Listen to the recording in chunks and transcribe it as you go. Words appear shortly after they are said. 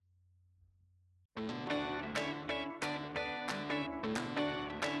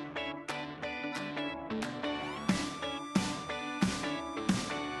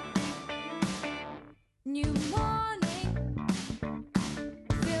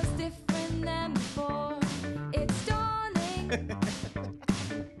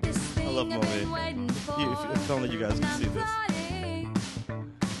if only you guys can see this.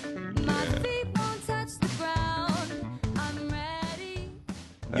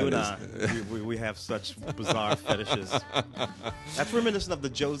 You and I, we have such bizarre fetishes. That's reminiscent of the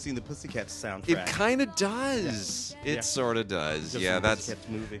Josie and the Pussycats soundtrack. It kind of does. Yeah. It sort of does. Just Yeah, the that's Pussycats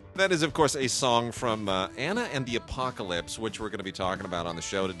movie. that is, of course, a song from Anna and the Apocalypse, which we're going to be talking about on the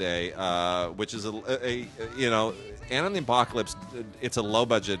show today. Which is a Anna and the Apocalypse. It's a low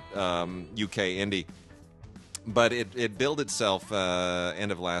budget UK indie, but it billed itself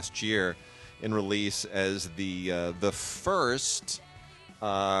end of last year in release as the first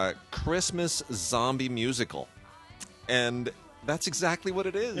Christmas zombie musical, and that's exactly what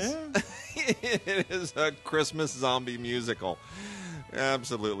it is. Yeah. It is a Christmas zombie musical.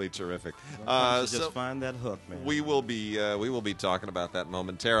 Absolutely terrific. Sometimes you just find that hook, man. We will be talking about that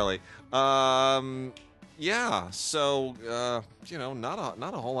momentarily. Yeah, so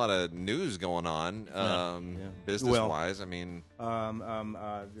not a whole lot of news going on business wise. I mean,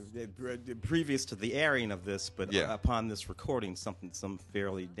 previous to the airing of this, but Yeah. upon this recording, some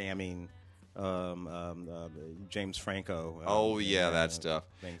fairly damning James Franco. that stuff.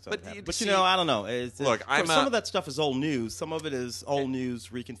 But But you know, I don't know. Look, some of that stuff is old news. Some of it is old news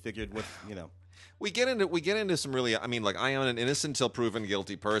reconfigured with We get into some really. I mean, like, I am an innocent till proven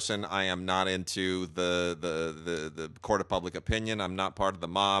guilty person. I am not into the court of public opinion. I'm not part of the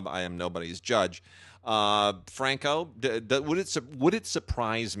mob. I am nobody's judge. Franco, would it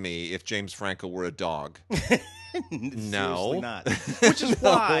surprise me if James Franco were a dog? Seriously not. Which is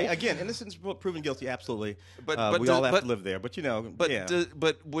why, again, innocent until proven guilty, absolutely. But we all have to live there. But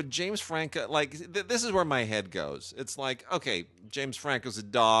But would James Franco, like, this is where my head goes. It's like, okay, James Franco's a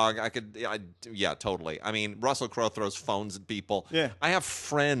dog. Yeah, totally. I mean, Russell Crowe throws phones at people. Yeah. I have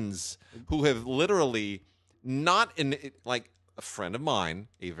friends who have literally not in, like, a friend of mine,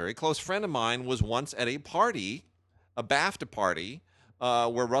 a very close friend of mine, was once at a party, a BAFTA party,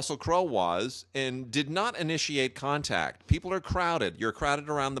 where Russell Crowe was, and did not initiate contact. People are crowded. You're crowded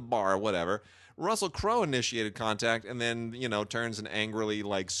around the bar, whatever. Russell Crowe initiated contact, and then, turns and angrily,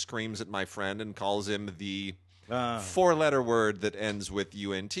 like, screams at my friend and calls him the four-letter word that ends with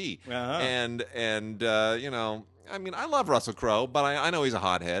UNT. And I mean, I love Russell Crowe, but I know he's a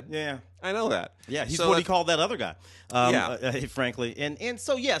hothead. Yeah. I know that. Yeah, he's So what he called that other guy. Frankly. And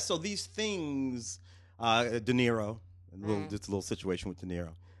so these things, De Niro, just a little situation with De Niro,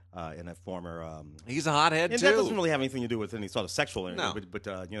 in a former. He's a hothead and too. that doesn't really have anything to do with any sort of sexual, No. but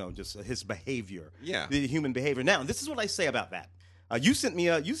just his behavior. Yeah. The human behavior. Now, this is what I say about that. You sent me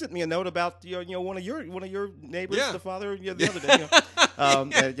a note about one of your neighbors, Yeah. the father, the other day.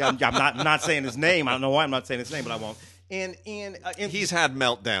 I'm not saying his name. I don't know why I'm not saying his name, but I won't. And He's had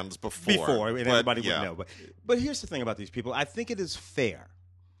meltdowns before. and but, everybody yeah. would know. But here's the thing about these people. I think it is fair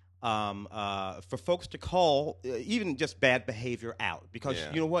for folks to call even just bad behavior out, because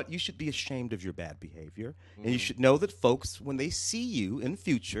Yeah. you know what? You should be ashamed of your bad behavior, and you should know that folks, when they see you in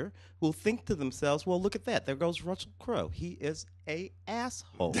future, will think to themselves, "Well, look at that! There goes Russell Crowe. He is a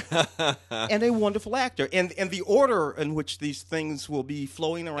asshole and a wonderful actor." And the order in which these things will be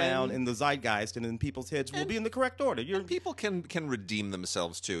flowing around in the zeitgeist and in people's heads will be in the correct order. And people can redeem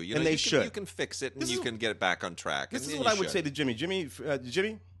themselves too. And they should. You can fix it, and This you is- can get it back on track. This and is you what I would should. say to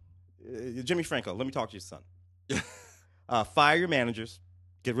Jimmy. Jimmy Franco, let me talk to your son. Fire your managers.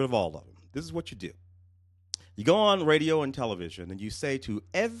 Get rid of all of them. This is what you do. You go on radio and television, and you say to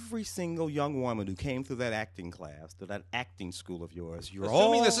every single young woman who came through that acting class, to that acting school of yours, you're all...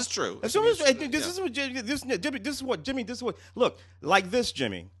 Assuming this is true. This is what Jimmy. Look, like this,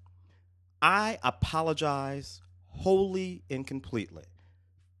 Jimmy. I apologize wholly and completely.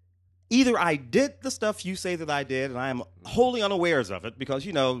 Either I did the stuff you say that I did, and I am wholly unawares of it, because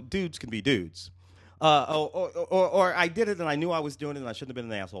dudes can be dudes, or I did it and I knew I was doing it and I shouldn't have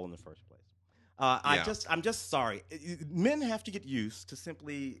been an asshole in the first place. I'm just sorry. Men have to get used to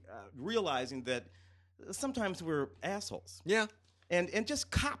simply realizing that sometimes we're assholes. Yeah. And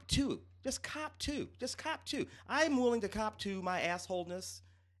just cop to. Just cop to. I'm willing to cop to my assholeness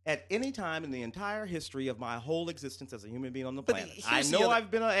at any time in the entire history of my whole existence as a human being on the planet. I here's the know other-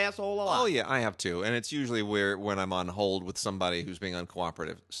 I've been an asshole a lot. Oh yeah, I have too, and it's usually when I'm on hold with somebody who's being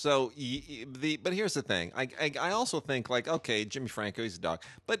uncooperative. So but here's the thing. I also think, like, okay, Jimmy Franco, he's a dog,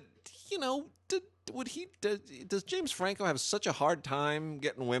 but does James Franco have such a hard time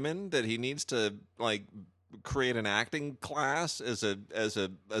getting women that he needs to, like, create an acting class as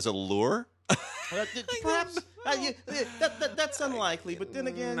a lure? Perhaps that's unlikely, but then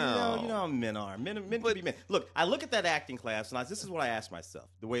again, No. you know how men are. Men can be men. Look, I look at that acting class, and this is what I ask myself: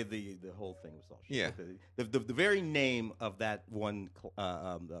 the way the whole thing was all. Yeah. The very name of that one,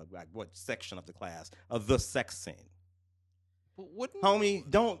 what section of the class of the sex scene. Wouldn't Homie,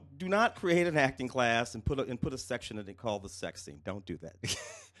 do not create an acting class and put a section in it called the sex scene. Don't do that.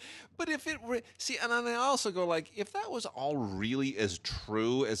 But if it see, and then I also go like, if that was all really as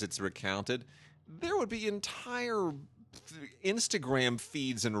true as it's recounted, there would be entire Instagram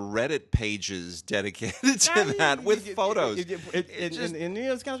feeds and Reddit pages dedicated to that with photos. And, you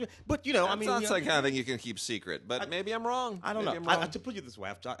know, it's kind of, but you know, I mean, that's the kind of thing you can keep secret. But maybe I'm wrong. I don't Maybe know. I'm wrong. To put you this way,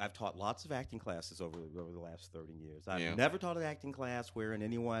 I've taught lots of acting classes over the last 30 years. I've Yeah. never taught an acting class wherein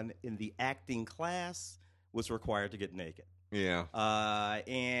anyone in the acting class was required to get naked. Yeah.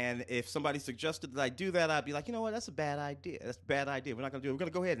 And if somebody suggested that I do that, I'd be like, you know what, that's a bad idea. That's a bad idea. We're not going to do it. We're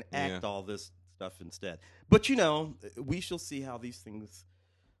going to go ahead and act all this stuff instead. But, you know, we shall see how these things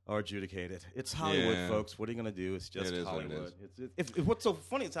are adjudicated. It's Hollywood, folks. What are you going to do? It's just Hollywood. What's so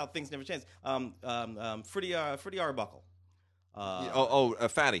funny is how things never change. Freddie Arbuckle. Fatty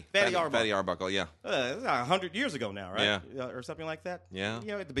Arbuckle. Fatty Arbuckle, yeah. 100 years ago now, right? Yeah. Or something like that. Yeah. You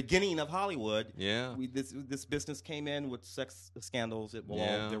know, at the beginning of Hollywood, Yeah. this business came in with sex scandals.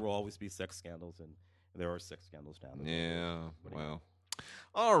 There will always be sex scandals, and there are sex scandals now. Yeah. Well.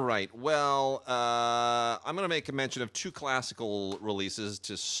 All right. Well, I'm going to make a mention of two classical releases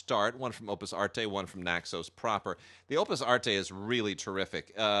to start. One from Opus Arte, one from Naxos proper. The Opus Arte is really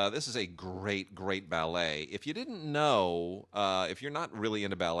terrific. This is a great, great ballet. If you didn't know, if you're not really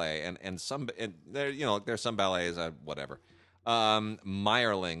into ballet, and there's some ballets, whatever.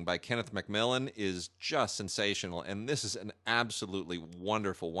 Meyerling by Kenneth Macmillan is just sensational, and this is an absolutely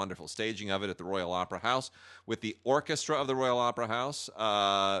wonderful, wonderful staging of it at the Royal Opera House with the orchestra of the Royal Opera House.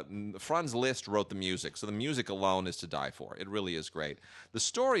 Franz Liszt wrote the music, so the music alone is to die for. It really is great. The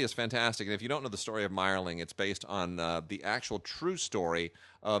story is fantastic, and if you don't know the story of Meyerling, it's based on the actual true story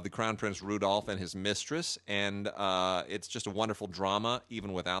of the Crown Prince Rudolph and his mistress, and it's just a wonderful drama,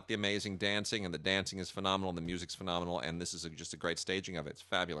 even without the amazing dancing, and the dancing is phenomenal, and the music's phenomenal, and this is just a great staging of it. It's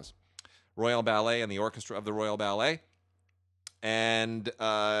fabulous. Royal Ballet and the orchestra of the Royal Ballet, and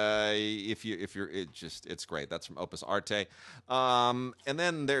it's great. That's from Opus Arte, and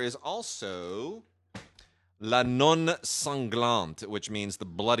then there is also La Nonne Sanglante, which means The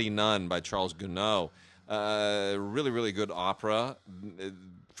Bloody Nun by Charles Gounod. Really, really good opera.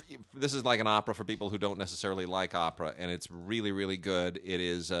 This is like an opera for people who don't necessarily like opera, and it's really, really good. It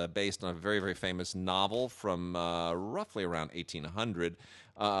is based on a very, very famous novel from roughly around 1800,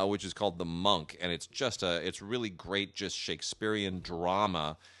 which is called The Monk, and it's really great, just Shakespearean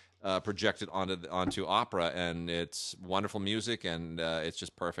drama projected onto opera, and it's wonderful music, and it's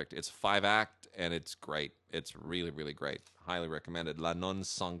just perfect. It's 5-act, and it's great. It's really, really great. Highly recommended. La Nonne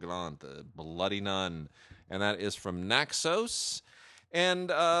Sanglante, Bloody Nun, and that is from Naxos. And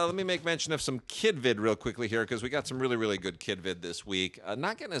let me make mention of some KidVid real quickly here, because we got some really, really good KidVid this week.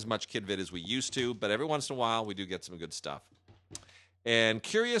 Not getting as much KidVid as we used to, but every once in a while we do get some good stuff. And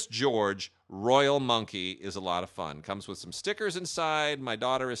Curious George, Royal Monkey, is a lot of fun. Comes with some stickers inside. My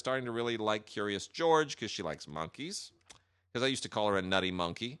daughter is starting to really like Curious George because she likes monkeys. Because I used to call her a nutty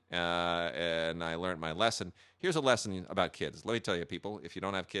monkey, and I learned my lesson. Here's a lesson about kids. Let me tell you, people, if you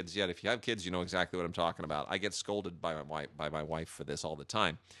don't have kids yet, if you have kids, you know exactly what I'm talking about. I get scolded by my wife for this all the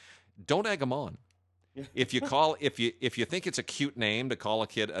time. Don't egg them on. If you think it's a cute name to call a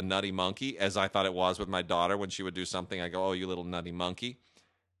kid a nutty monkey, as I thought it was with my daughter when she would do something, I go, "Oh, you little nutty monkey."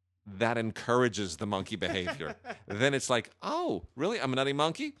 That encourages the monkey behavior. Then it's like, oh, really? I'm a nutty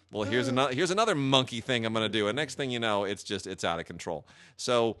monkey? Well, here's another monkey thing I'm going to do. And next thing you know, it's out of control.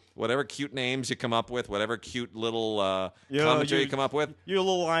 So whatever cute names you come up with, whatever cute little commentary you come up with. You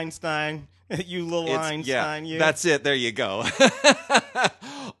little Einstein. You little Einstein. Yeah, that's it. There you go.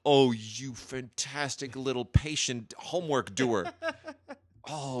 Oh, you fantastic little patient homework doer.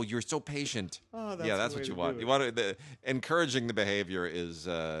 Oh, you're so patient. Oh, that's what you want. You want encouraging the behavior is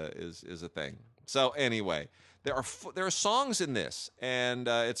a thing. So anyway, there are songs in this, and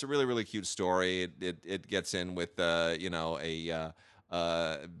it's a really, really cute story. It gets in with there's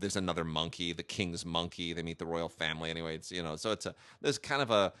another monkey, the king's monkey. They meet the royal family. Anyway, there's kind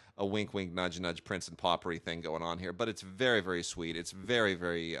of a wink, wink, nudge, nudge, prince and paupery thing going on here. But it's very, very sweet. It's very,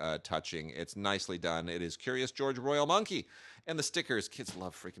 very touching. It's nicely done. It is Curious George, Royal Monkey. And the stickers. Kids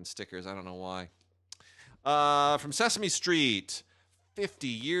love freaking stickers. I don't know why. From Sesame Street, 50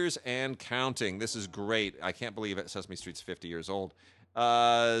 years and counting. This is great. I can't believe it. Sesame Street's 50 years old.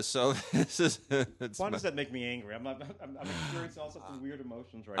 So this is. Why does that make me angry? I'm experiencing all sorts of weird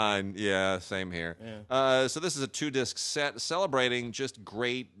emotions right now. Yeah, same here. Yeah. So this is a 2-disc set celebrating just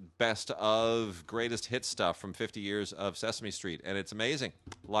great best of greatest hit stuff from 50 years of Sesame Street, and it's amazing.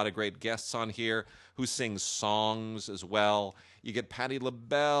 A lot of great guests on here who sing songs as well. You get Patti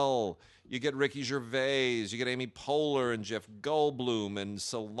LaBelle, you get Ricky Gervais, you get Amy Poehler and Jeff Goldblum and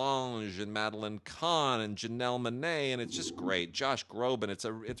Solange and Madeline Kahn and Janelle Monáe, and it's just great. Josh Groban,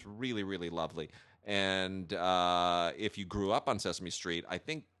 it's really, really lovely. And if you grew up on Sesame Street, I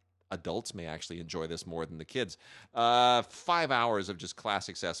think adults may actually enjoy this more than the kids. 5 hours of just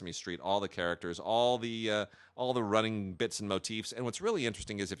classic Sesame Street, all the characters, all the running bits and motifs. And what's really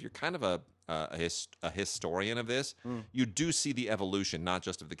interesting is if you're kind of a historian of this, you do see the evolution, not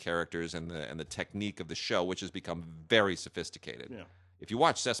just of the characters and the technique of the show, which has become very sophisticated. Yeah. If you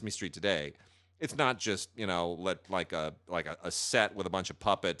watch Sesame Street today, it's not just like a set with a bunch of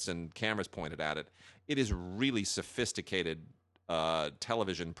puppets and cameras pointed at it. It is really sophisticated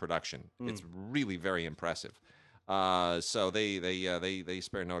television production. It's really very impressive. So they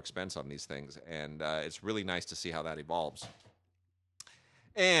spare no expense on these things, and it's really nice to see how that evolves.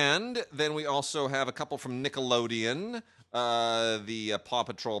 And then we also have a couple from Nickelodeon, the Paw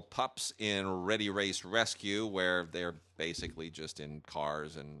Patrol pups in Ready Race Rescue, where they're basically just in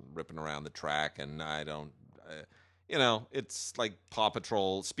cars and ripping around the track, and I don't, it's like Paw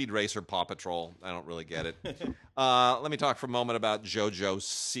Patrol, Speed Racer Paw Patrol. I don't really get it. Let me talk for a moment about JoJo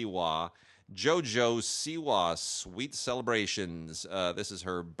Siwa. JoJo Siwa, Sweet Celebrations. This is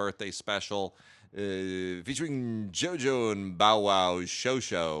her birthday special featuring JoJo and Bow Wow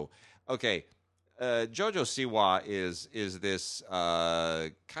Show. Okay, JoJo Siwa is this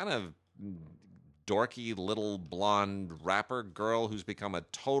kind of dorky little blonde rapper girl who's become a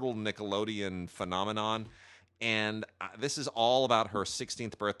total Nickelodeon phenomenon. And this is all about her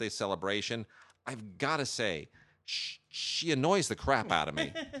 16th birthday celebration. I've got to say, she annoys the crap out of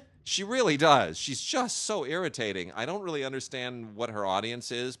me. She really does. She's just so irritating. I don't really understand what her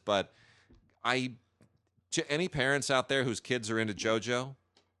audience is, but to any parents out there whose kids are into JoJo,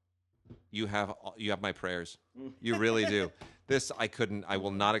 you have my prayers. You really do. I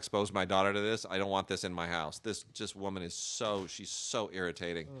will not expose my daughter to this. I don't want this in my house. This woman she's so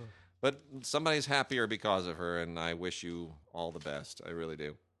irritating. But somebody's happier because of her, and I wish you all the best. I really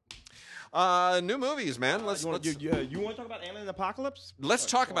do. New movies, man. You want to talk about Anna and the Apocalypse? Let's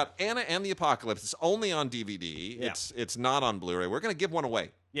talk about Anna and the Apocalypse. It's only on DVD. Yeah. It's not on Blu-ray. We're going to give one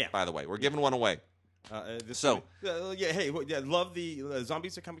away. Yeah. By the way, we're giving one away. Love the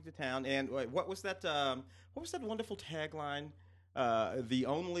zombies are coming to town. And what was that? What was that wonderful tagline? The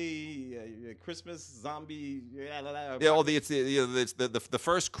only Christmas zombie. It's the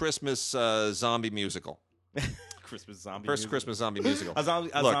first Christmas zombie musical. Christmas zombie. First musical. Christmas zombie musical. A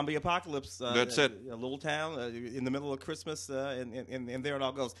zombie apocalypse. That's it. A little town in the middle of Christmas, and there it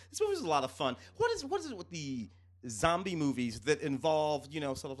all goes. This movie was a lot of fun. What is it with the zombie movies that involve,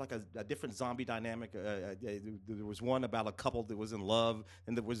 sort of like a different zombie dynamic? There was one about a couple that was in love,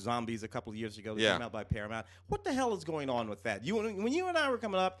 and there was zombies a couple of years ago that came out by Paramount. What the hell is going on with that? When you and I were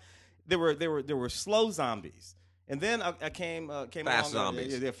coming up, there were slow zombies. And then I came fast along.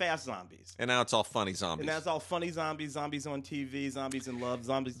 Zombies. They're fast zombies. And now it's all funny zombies. And now it's all funny zombies, zombies on TV, zombies in love,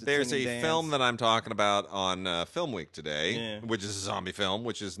 zombies that There's sing and a dance. film that I'm talking about on Film Week today, which is a zombie film,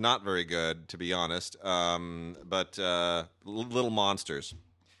 which is not very good, to be honest, but Little Monsters.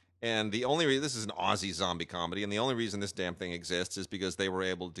 And the only reason, this is an Aussie zombie comedy, and the only reason this damn thing exists is because they were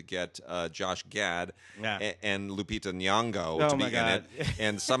able to get Josh Gad and Lupita Nyong'o to be in it,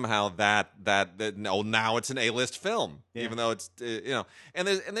 and somehow now it's an A-list film, even though it's and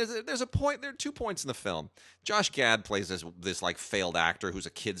there's a point. There are 2 points in the film. Josh Gad plays this like failed actor who's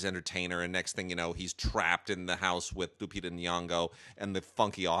a kid's entertainer, and next thing you know, he's trapped in the house with Lupita Nyong'o and the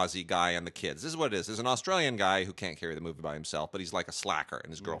funky Aussie guy and the kids. This is what it is. There's an Australian guy who can't carry the movie by himself, but he's like a slacker,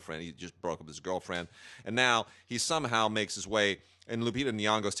 and his girlfriend. He just broke up with his girlfriend, and now he somehow makes his way. And Lupita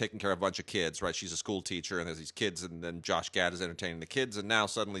Nyong'o's taking care of a bunch of kids, right? She's a school teacher, and there's these kids, and then Josh Gad is entertaining the kids, and now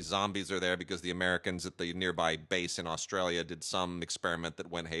suddenly zombies are there because the Americans at the nearby base in Australia did some experiment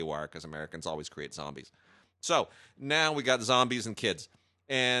that went haywire because Americans always create zombies. So now we got zombies and kids.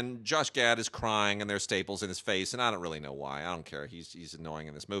 And Josh Gad is crying, and there's staples in his face, and I don't really know why. I don't care. He's annoying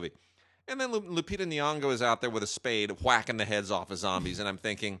in this movie. And then Lupita Nyong'o is out there with a spade whacking the heads off of zombies, and I'm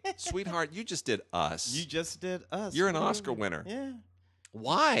thinking, sweetheart, you just did Us. You just did Us. You're an Oscar winner. Yeah.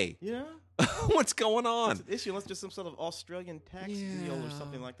 Why? Yeah. What's going on? It's an issue. Unless there's some sort of Australian tax deal or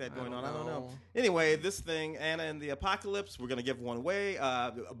something like that going on. I don't know. Anyway, this thing, Anna and the Apocalypse, we're going to give one away.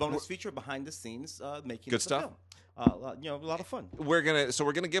 A bonus feature behind the scenes making Good of the stuff. film. a lot of fun. We're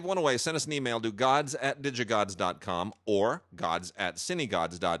gonna give one away. Send us an email to gods@digigods.com or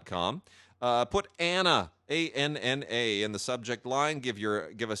gods@cinegods.com. Put Anna, ANNA, in the subject line.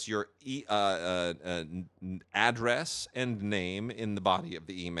 Give us your address and name in the body of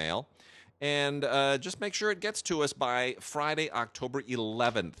the email. And just make sure it gets to us by Friday, October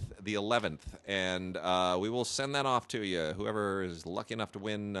 11th, the 11th. And we will send that off to you. Whoever is lucky enough to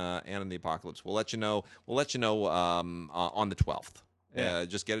win Anna and the Apocalypse, we'll let you know. We'll let you know on the 12th. Yeah.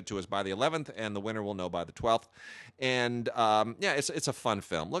 Just get it to us by the 11th, and the winner will know by the 12th. And it's a fun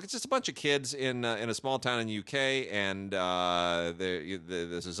film. Look, it's just a bunch of kids in a small town in the UK, and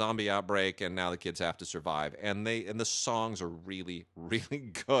there's a zombie outbreak, and now the kids have to survive. And the songs are really,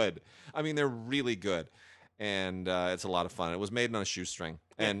 really good. I mean, they're really good, and it's a lot of fun. It was made on a shoestring,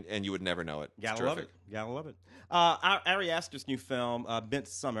 and you would never know it. It's Gotta love it. terrific. Gotta love it. Ari Aster's new film,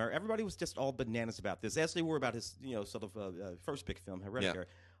 Midsummer. Everybody was just all bananas about this, as they were about his, sort of first big film, Hereditary.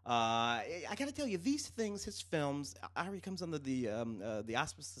 I got to tell you, these things, his films, Ari comes under the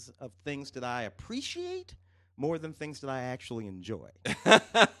auspices of things that I appreciate more than things that I actually enjoy.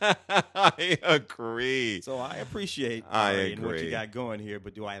 I agree. So I appreciate I Ari and what you agree. got going here,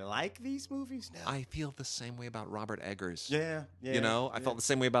 but do I like these movies? No. I feel the same way about Robert Eggers. Yeah. I felt the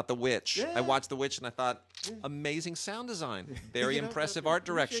same way about The Witch. Yeah. I watched The Witch and I thought, amazing sound design, very impressive art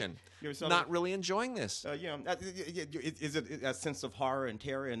direction. Not really enjoying this. Is it a sense of horror and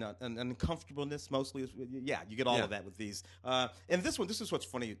terror and uncomfortableness mostly? Yeah, you get all of that with these. And this is what's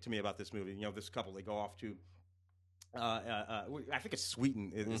funny to me about this movie. This couple, they go off to I think it's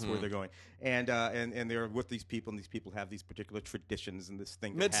Sweden is where they're going, and they're with these people, and these people have these particular traditions and this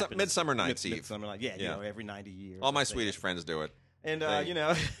thing. Midsummer Night's Eve. Midsummer Night, every 90 years. All my Swedish friends do it. And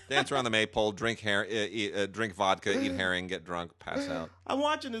dance around the maypole, drink drink vodka, eat herring, get drunk, pass out. I'm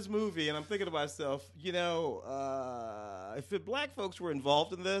watching this movie and I'm thinking to myself, if the black folks were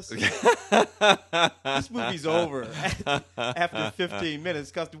involved in this, this movie's over after 15 minutes.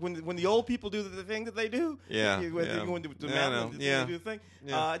 Because when the old people do the thing that they do, when they go into the mountain, they do the thing,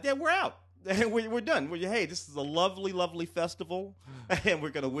 then we're out. And we're done. Hey, this is a lovely, lovely festival, and we're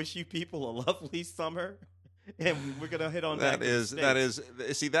going to wish you people a lovely summer. And we're gonna hit on and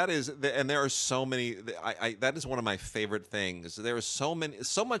there are so many. That is one of my favorite things. There is so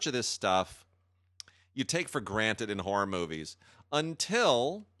much of this stuff you take for granted in horror movies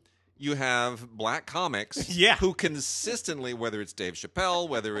until you have black comics who consistently, whether it's Dave Chappelle,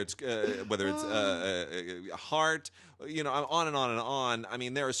 whether it's Hart, on and on and on. I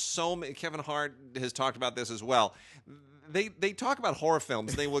mean, there are so many. Kevin Hart has talked about this as well. They talk about horror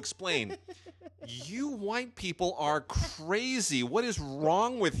films. They will explain. You white people are crazy. What is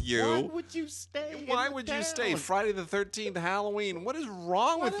wrong with you? Why would you stay? Why would you stay? Friday the 13th, Halloween. What is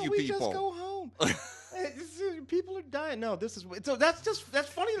wrong with you people? Why don't we just go home? People are dying. No, this is so. That's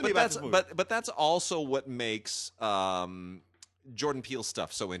funny to me about this movie. But that's also what makes Jordan Peele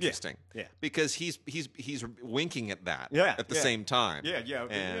stuff so interesting. Yeah. Because he's winking at that at the same time.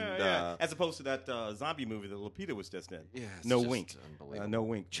 Yeah. As opposed to that zombie movie that Lupita was just in. Yeah, no wink. Unbelievable. No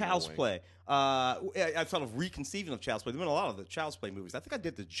wink. Child's Play. I sort of reconceiving of Child's Play. There's been a lot of the Child's Play movies. I think I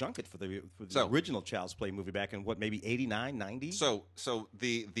did the junket for the original Child's Play movie back in maybe 89, 90? So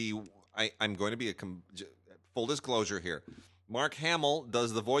I'm going to be full disclosure here. Mark Hamill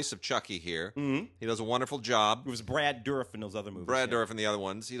does the voice of Chucky here. Mm-hmm. He does a wonderful job. It was Brad Dourif in those other movies. Brad Dourif in the other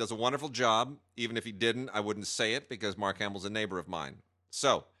ones. He does a wonderful job. Even if he didn't, I wouldn't say it because Mark Hamill's a neighbor of mine.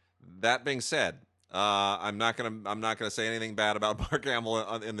 So, that being said, I'm not gonna say anything bad about Mark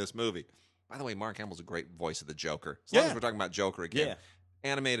Hamill in this movie. By the way, Mark Hamill's a great voice of the Joker. As long as we're talking about Joker again. Yeah.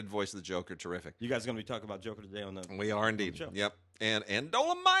 Animated voice of the Joker, terrific. You guys are going to be talking about Joker today on the We are indeed. show. Yep. And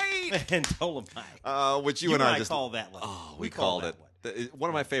Dolomite! And Dolomite. Which you and I just call that one. Oh, we called it. One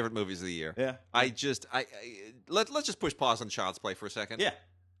of my favorite movies of the year. Yeah. Let's just push pause on Child's Play for a second. Yeah.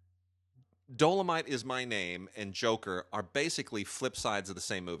 Dolomite Is My Name and Joker are basically flip sides of the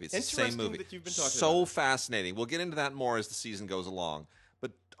same movie. It's the same movie. That you've been talking so about. fascinating. We'll get into that more as the season goes along.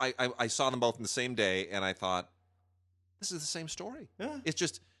 But I saw them both in the same day, and I thought, this is the same story. Yeah. It's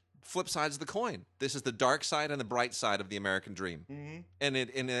just flip sides of the coin. This is the dark side and the bright side of the American dream. Mm-hmm.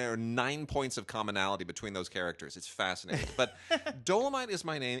 And there are 9 points of commonality between those characters. It's fascinating. But Dolomite Is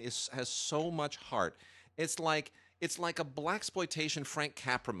My Name has so much heart. It's like a blaxploitation Frank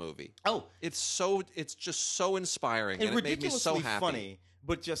Capra movie. Oh, it's just so inspiring, and it made me so happy. Funny,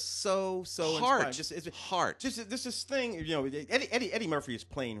 but just so heart, inspiring. Heart. Just this thing. Eddie Murphy is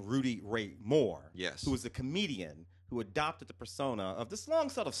playing Rudy Ray Moore. Yes, who is a comedian who adopted the persona of this long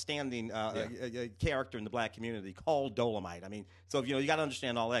sort of standing character in the black community called Dolomite. I mean, so you got to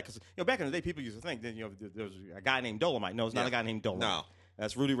understand all that because back in the day, people used to think that there was a guy named Dolomite. No, it's not a guy named Dolomite. No.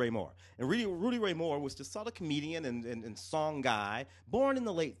 That's Rudy Ray Moore. And Rudy Ray Moore was this sort of comedian and song guy, born in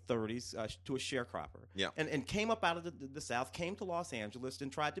the late 30s to a sharecropper. Yeah. And came up out of the South, came to Los Angeles,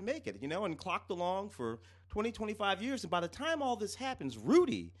 and tried to make it, and clocked along for 20, 25 years. And by the time all this happens,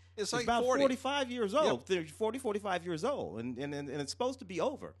 Rudy is like about 40. 45 years old, 40, 45 years old. And it's supposed to be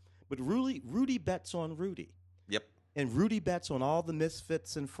over. But Rudy bets on Rudy. Yep. And Rudy bets on all the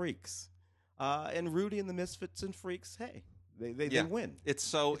misfits and freaks. And Rudy and the misfits and freaks, hey, they win.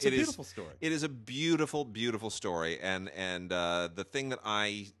 It's a beautiful story. It is a beautiful, beautiful story, and the thing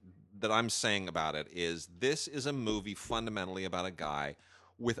that I'm saying about it is this is a movie fundamentally about a guy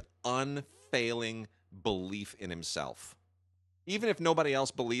with unfailing belief in himself. Even if nobody else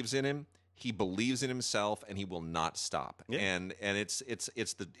believes in him, he believes in himself, and he will not stop. Yeah. And it's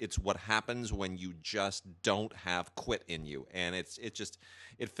what happens when you just don't have quit in you, and it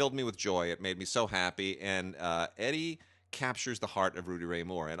filled me with joy. It made me so happy, and Eddie captures the heart of Rudy Ray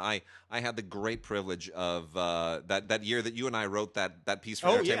Moore. And I had the great privilege of that year that you and I wrote that piece for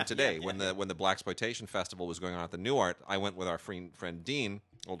Entertainment Today when the Blaxploitation Festival was going on at the Nuart. I went with our friend Dean,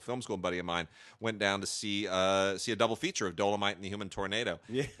 old film school buddy of mine, went down to see a double feature of Dolomite and the Human Tornado.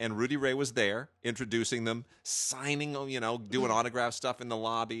 Yeah. And Rudy Ray was there introducing them, signing, doing autograph stuff in the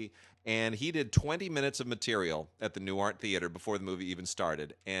lobby. And he did 20 minutes of material at the Nuart Theater before the movie even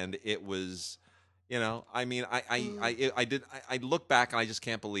started. And it was... I look back and I just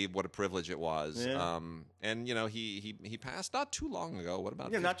can't believe what a privilege it was. Yeah. And he passed not too long ago. What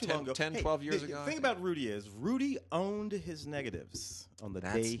about not too long ago. 10, 12 years ago? The thing about Rudy is Rudy owned his negatives on the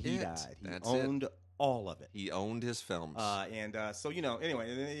day he died. He owned all of it. He owned his films. So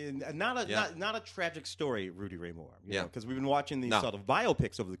anyway, not a tragic story, Rudy Ray Moore. Because we've been watching these sort of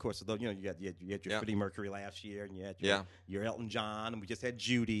biopics over the course of the. You had your Freddie Mercury last year, and you had your Elton John, and we just had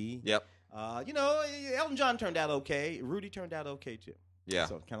Judy. Yep. Elton John turned out okay. Rudy turned out okay too. Yeah.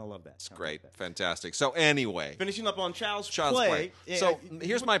 So kind of love that. It's great. Fantastic. So anyway. Finishing up on Child's Play. So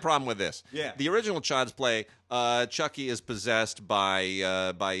here's my problem with this. Yeah. The original Child's Play, Chucky is possessed by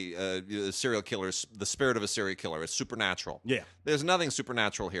serial killers, the spirit of a serial killer. It's supernatural. Yeah. There's nothing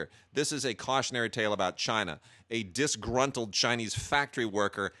supernatural here. This is a cautionary tale about China. A disgruntled Chinese factory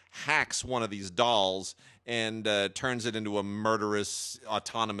worker hacks one of these dolls and turns it into a murderous,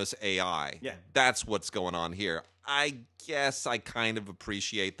 autonomous AI. Yeah. That's what's going on here. I guess I kind of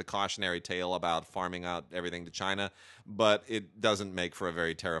appreciate the cautionary tale about farming out everything to China, but it doesn't make for a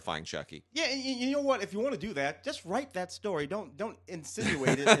very terrifying Chucky. Yeah, and you know what? If you want to do that, just write that story. Don't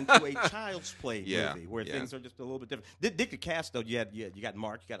insinuate it into a Child's Play movie where things are just a little bit different. Dick the cast though, you got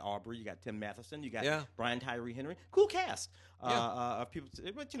Mark, you got Aubrey, you got Tim Matheson, you got Brian Tyree Henry. Cool cast of people.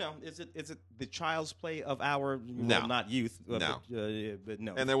 But is it the Child's Play of our not youth? No. But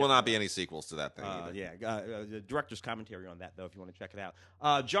no. And there will not be any sequels to that thing either. The director's commentary on that though, if you want to check it out.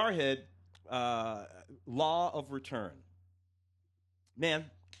 Jarhead, Law of Return. Man,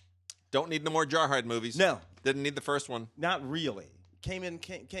 don't need no more Jarhead movies. No, didn't need the first one. Not really. Came in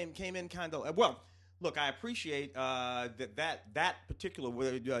kind of well. Look, I appreciate that particular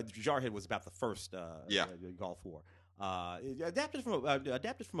Jarhead was about the first Gulf War. Adapted from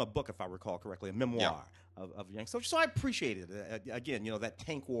a book, if I recall correctly, a memoir of Yang. So I appreciated it. Again, that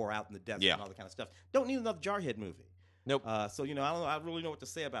tank war out in the desert and all that kind of stuff. Don't need another Jarhead movie. Nope. I don't really know what to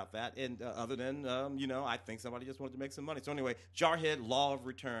say about that. And other than I think somebody just wanted to make some money. So anyway, Jarhead, Law of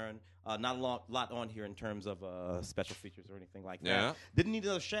Return. Not a lot on here in terms of special features or anything like that. Yeah. Didn't need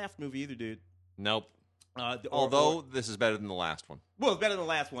another Shaft movie either, dude. Nope. Although this is better than the last one. Well, it's better than the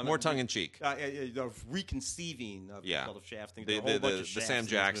last one. More tongue in cheek. The reconceiving of the Shaft thing.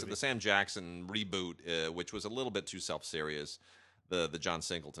 The Sam Jackson reboot, which was a little bit too self-serious. The John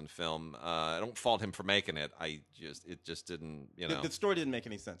Singleton film. I don't fault him for making it. It just didn't. The story didn't make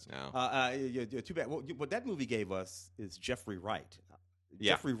any sense. No. Too bad. What that movie gave us is Jeffrey Wright.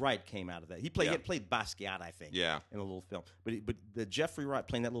 Yeah. Jeffrey Wright came out of that. He played Basquiat, I think, in a little film. But the Jeffrey Wright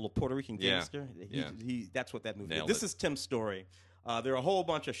playing that little Puerto Rican gangster, that's what that movie is. This is Tim's story. There are a whole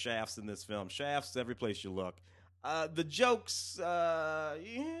bunch of Shafts in this film. Shafts every place you look. The jokes, it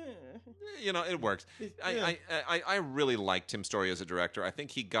works. I really like Tim Story as a director. I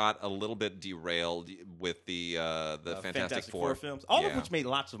think he got a little bit derailed with the Fantastic Four films, all of which made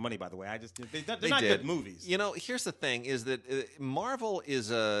lots of money. By the way, they're not good movies. Here's the thing: is that Marvel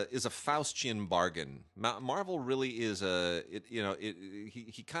is a Faustian bargain. Marvel really is the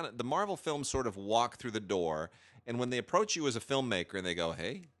Marvel films sort of walk through the door, and when they approach you as a filmmaker and they go,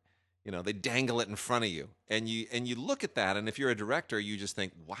 "Hey, You know, they dangle it in front of you, and you look at that, and if you're a director, you just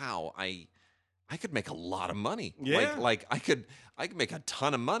think, wow, I could make a lot of money. Yeah. Like I could make a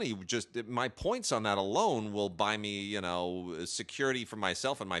ton of money. Just my points on that alone will buy me, you know, security for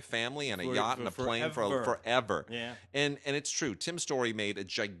myself and my family, and a yacht and a plane for forever. Yeah. And it's true. Tim Story made a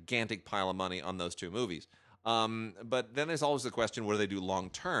gigantic pile of money on those two movies. But then there's always the question: what do they do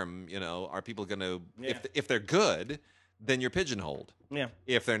long term? You know, are people going to if they're good, then you're pigeonholed. Yeah.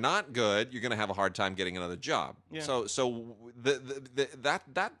 If they're not good, you're going to have a hard time getting another job. Yeah. So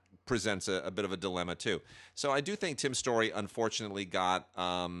that presents a bit of a dilemma too. So I do think Tim Story unfortunately got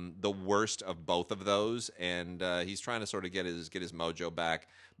the worst of both of those, and he's trying to sort of get his mojo back.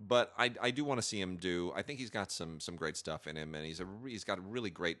 But I do want to see him do. I think he's got some great stuff in him, and he's got a really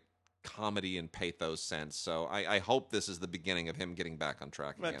great comedy and pathos sense. So I hope this is the beginning of him getting back on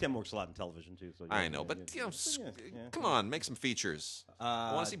track again. Tim works a lot in television too. So I know, but you know, come on, make some features.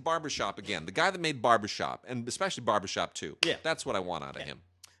 I want to see Barbershop again. The guy that made Barbershop, and especially Barbershop 2. Yeah. That's what I want out of him.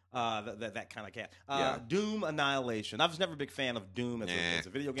 That kind of cat. Doom Annihilation. I was never a big fan of Doom as a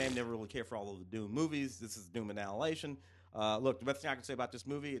video game. Never really cared for all of the Doom movies. This is Doom Annihilation. Look, the best thing I can say about this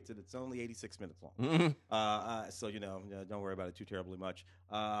movie, it's only 86 minutes long. So, don't worry about it too terribly much.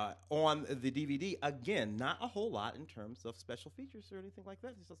 On the DVD, again, not a whole lot in terms of special features or anything like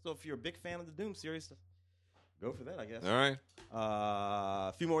that. So if you're a big fan of the Doom series, go for that, I guess. All right.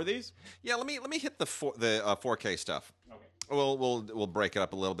 A few more of these? Yeah, let me hit the 4K stuff. Okay. We'll break it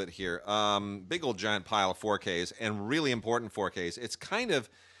up a little bit here. Big old giant pile of 4Ks and really important 4Ks. It's kind of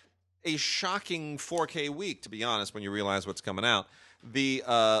a shocking 4K week, to be honest, when you realize what's coming out. The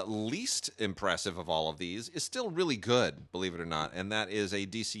least impressive of all of these is still really good, believe it or not, and that is a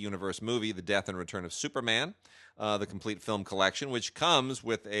DC Universe movie, The Death and Return of Superman, the complete film collection, which comes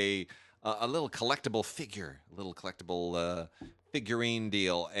with a little collectible figure, a little collectible figurine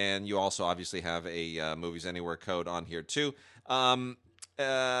deal, and you also obviously have a Movies Anywhere code on here too.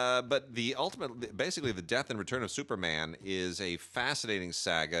 But basically, The Death and Return of Superman is a fascinating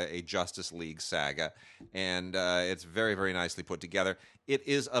saga, a Justice League saga, and it's very, very nicely put together. It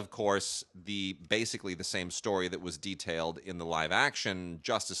is, of course, basically the same story that was detailed in the live-action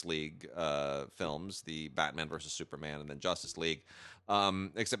Justice League films, the Batman versus Superman and then Justice League,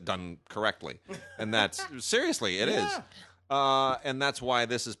 except done correctly. And that's seriously, it is. And that's why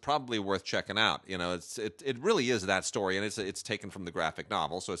this is probably worth checking out. You know, it really is that story, and it's taken from the graphic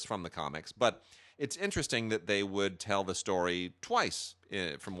novel, so it's from the comics. But it's interesting that they would tell the story twice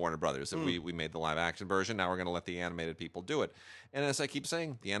from Warner Brothers. That we made the live action version. Now we're going to let the animated people do it. And as I keep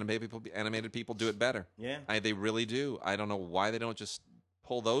saying, the animated people do it better. Yeah, they really do. I don't know why they don't just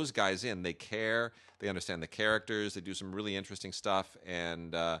pull those guys in. They care. They understand the characters. They do some really interesting stuff,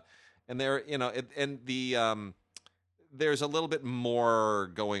 and they're there's a little bit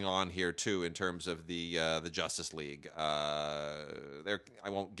more going on here too in terms of the Justice League. I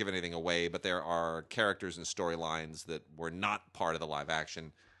won't give anything away, but there are characters and storylines that were not part of the live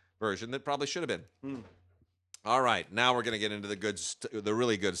action version that probably should have been. All right, now we're going to get into the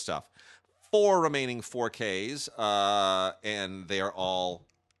really good stuff. 4 remaining 4Ks, and they are all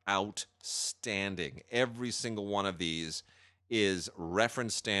outstanding. Every single one of these is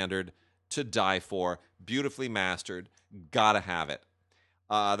reference standard, to die for, beautifully mastered, gotta have it.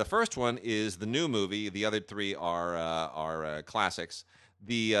 The first one is the new movie. The other 3 are classics.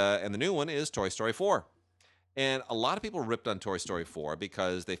 And the new one is Toy Story 4. And a lot of people ripped on Toy Story 4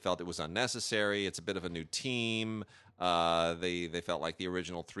 because they felt it was unnecessary. It's a bit of a new team. They felt like the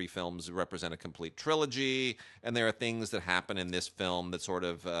original 3 films represent a complete trilogy, and there are things that happen in this film that sort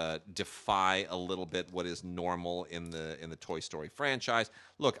of defy a little bit what is normal in the Toy Story franchise.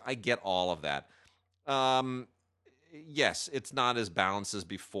 Look, I get all of that. Yes, it's not as balanced as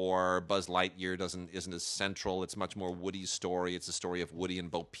before. Buzz Lightyear isn't as central. It's much more Woody's story. It's the story of Woody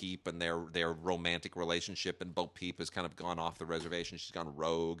and Bo Peep and their romantic relationship. And Bo Peep has kind of gone off the reservation. She's gone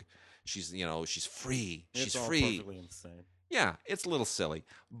rogue. She's free. She's free. Perfectly insane. Yeah, it's a little silly.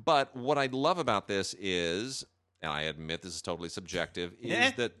 But what I love about this is, and I admit this is totally subjective,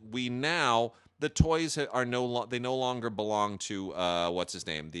 is that the toys are no longer belong to what's his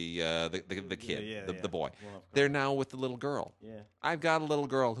name, the kid, the boy. They're now with the little girl. Yeah, I've got a little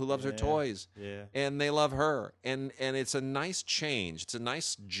girl who loves her toys. Yeah, and they love her, and it's a nice change. It's a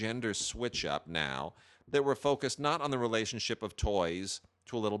nice gender switch up now that we're focused not on the relationship of toys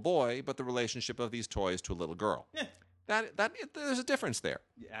to a little boy, but the relationship of these toys to a little girl. Yeah. There's a difference there.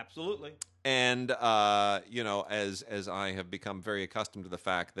 Yeah, absolutely. And as I have become very accustomed to the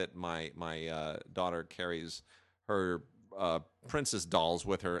fact that my daughter carries her princess dolls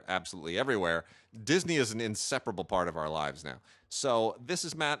with her absolutely everywhere. Disney is an inseparable part of our lives now. So this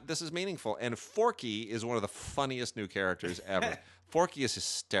is meaningful. And Forky is one of the funniest new characters ever. Forky is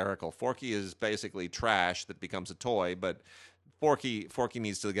hysterical. Forky is basically trash that becomes a toy, but Forky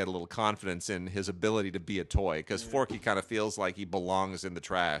needs to get a little confidence in his ability to be a toy, because Forky kind of feels like he belongs in the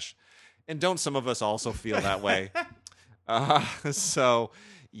trash. And don't some of us also feel that way? So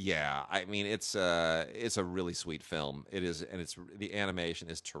yeah, I mean, it's a really sweet film. It is, and the animation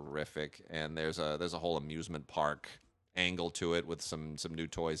is terrific, and there's a whole amusement park angle to it with some new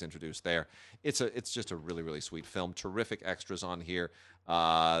toys introduced there. It's just a really, really sweet film. Terrific extras on here.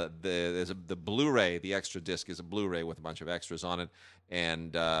 The Blu-ray, the extra disc is a Blu-ray with a bunch of extras on it,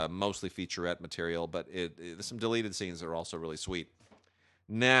 and mostly featurette material, but there's some deleted scenes that are also really sweet.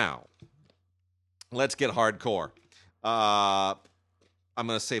 Now, let's get hardcore. I'm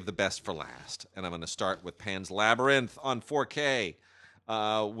going to save the best for last, and I'm going to start with Pan's Labyrinth on 4K.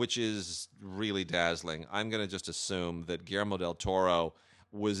 Which is really dazzling. I'm going to just assume that Guillermo del Toro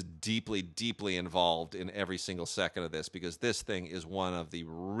was deeply, deeply involved in every single second of this, because this thing is one of the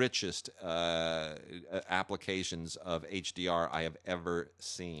richest applications of HDR I have ever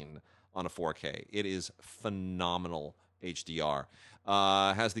seen on a 4K. It is phenomenal HDR.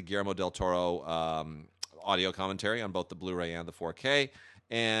 Has the Guillermo del Toro audio commentary on both the Blu-ray and the 4K.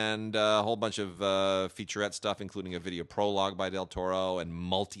 And a whole bunch of featurette stuff, including a video prologue by Del Toro and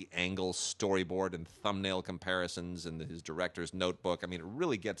multi-angle storyboard and thumbnail comparisons and his director's notebook. I mean, it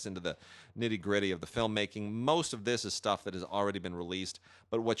really gets into the nitty-gritty of the filmmaking. Most of this is stuff that has already been released,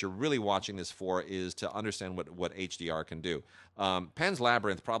 but what you're really watching this for is to understand what HDR can do. Pan's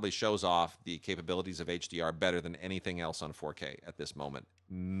Labyrinth probably shows off the capabilities of HDR better than anything else on 4K at this moment.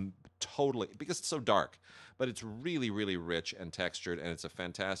 Totally, because it's so dark, but it's really, really rich and textured, and it's a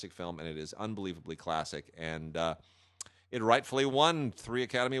fantastic film, and it is unbelievably classic, and it rightfully won 3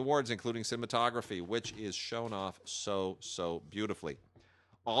 Academy Awards, including cinematography, which is shown off so beautifully.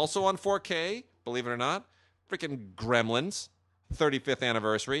 Also on 4K, believe it or not, freaking Gremlins, 35th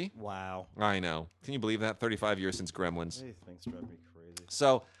anniversary. Wow. I know. Can you believe that? 35 years since Gremlins. These things drive me crazy.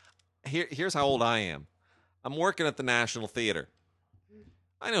 So here's how old I am. I'm working at the National Theater.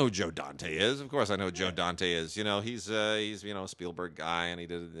 I know who Joe Dante is. Of course, I know who Joe Dante is. You know, he's a Spielberg guy, and he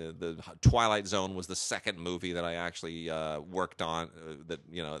did the Twilight Zone was the second movie that I actually worked on.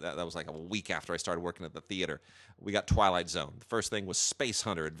 That was like a week after I started working at the theater. We got Twilight Zone. The first thing was Space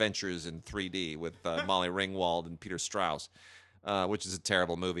Hunter: Adventures in 3D with Molly Ringwald and Peter Strauss, which is a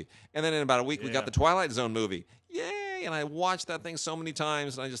terrible movie. And then in about a week, we got the Twilight Zone movie. Yay! And I watched that thing so many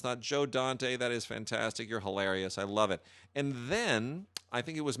times, and I just thought, Joe Dante, that is fantastic. You're hilarious. I love it. And then I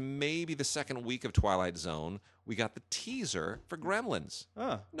think it was maybe the second week of Twilight Zone, we got the teaser for Gremlins.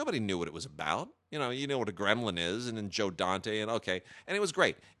 Nobody knew what it was about. You know what a gremlin is, and then Joe Dante, and it was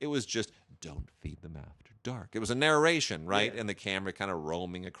great. It was just, don't feed them after dark. It was a narration, right? Yeah. And the camera kind of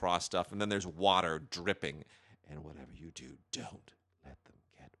roaming across stuff, and then there's water dripping. And whatever you do, don't let them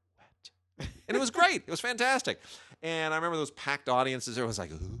get wet. And it was great. It was fantastic. And I remember those packed audiences. Everyone was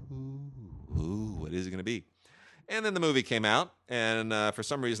like, ooh, what is it going to be? And then the movie came out, and for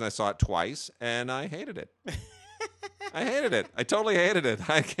some reason I saw it twice, and I hated it. I hated it. I totally hated it.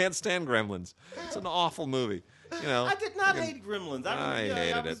 I can't stand Gremlins. It's an awful movie. I did not hate Gremlins. I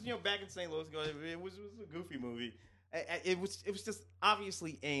hated it. Back in St. Louis, it was a goofy movie. It was just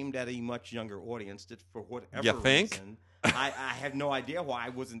obviously aimed at a much younger audience. For whatever you think? reason, I have no idea why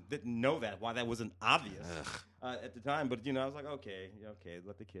didn't know that, why that wasn't obvious at the time. But I was like, okay,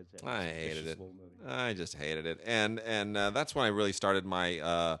 let the kids have it. I hated it. I just hated it, and that's when I really started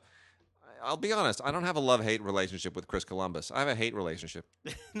my. I'll be honest. I don't have a love-hate relationship with Chris Columbus. I have a hate relationship.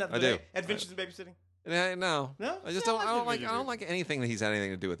 I do. Adventures in Babysitting. No. I just don't. I don't like anything that he's had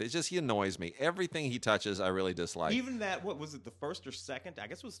anything to do with. It's just he annoys me. Everything he touches, I really dislike. Even that. What was it? The first or second? I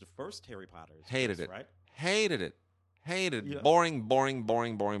guess it was the first Harry Potter. Hated it. Right. Hated it. Yeah. Boring.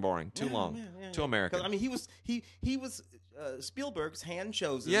 Too long. Too American. I mean, he was Spielberg's hand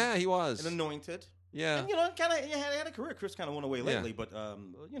chosen. Yeah, he was. And anointed. Yeah. And, kind of had a career. Chris kind of went away lately, but,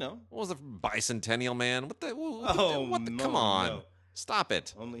 What was the Bicentennial Man? What the? Come on. No. Stop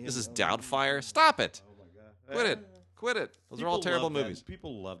it. This is Doubtfire. Stop it. Oh, my God. Quit it. Those are all terrible movies.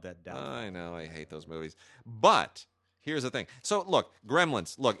 People love that Doubtfire. I know. I hate those movies. But here's the thing. So, look,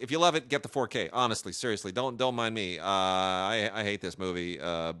 Gremlins. Look, if you love it, get the 4K. Honestly, seriously, don't mind me. I hate this movie,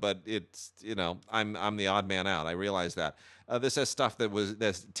 but it's, I'm the odd man out. I realize that. This has stuff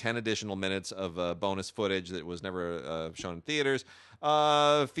there's 10 additional minutes of bonus footage that was never shown in theaters.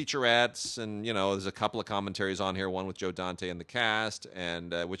 Featurettes, and there's a couple of commentaries on here. One with Joe Dante and the cast,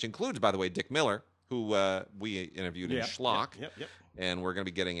 and which includes, by the way, Dick Miller, who we interviewed in Yep, Schlock, Yep. and we're going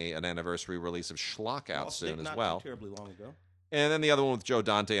to be getting an anniversary release of Schlock out soon as not well. Too terribly long ago. And then the other one with Joe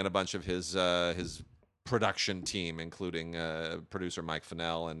Dante and a bunch of his production team, including producer Mike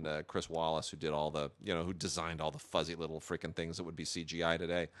Fennell and Chris Wallace, who did all the, who designed all the fuzzy little freaking things that would be CGI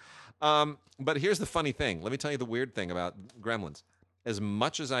today. But here's the funny thing. Let me tell you the weird thing about Gremlins. As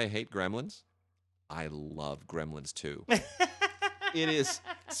much as I hate Gremlins, I love Gremlins 2. It is,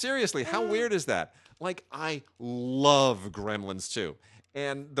 seriously, how weird is that? Like, I love Gremlins 2.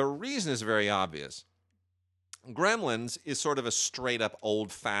 And the reason is very obvious. Gremlins is sort of a straight-up,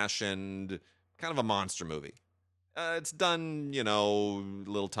 old-fashioned, kind of a monster movie. It's done, a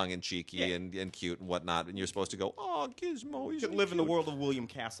little tongue-in-cheeky and cute and whatnot, and you're supposed to go, oh, Gizmo, You could live in the world of William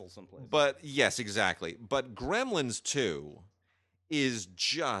Castle someplace. But, yes, exactly. But Gremlins 2 is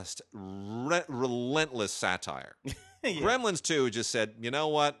just relentless satire. Gremlins 2 just said, you know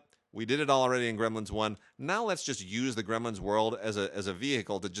what? We did it already in Gremlins 1. Now let's just use the Gremlins world as a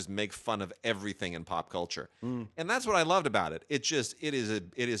vehicle to just make fun of everything in pop culture. And that's what I loved about it. It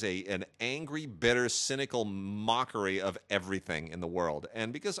is an angry, bitter, cynical mockery of everything in the world.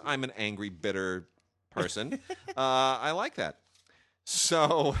 And because I'm an angry, bitter person, I like that.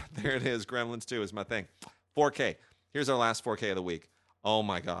 So there it is. Gremlins 2 is my thing. 4K. Here's our last 4K of the week. Oh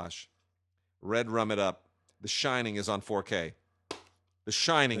my gosh. Red Rum It Up. The Shining is on 4K. The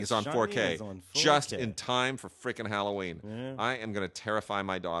Shining is on 4K. Just in time for freaking Halloween. Yeah. I am going to terrify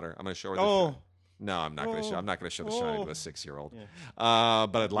my daughter. I'm going to show her the Shining. No, I'm not going to show. I'm not going to show The Shining to a 6-year-old. Yeah.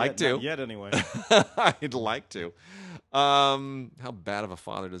 But I'd like to. Not yet, anyway. I'd like to. How bad of a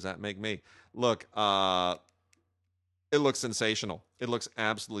father does that make me? Look, it looks sensational. It looks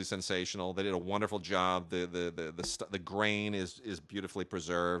absolutely sensational. They did a wonderful job. The grain is beautifully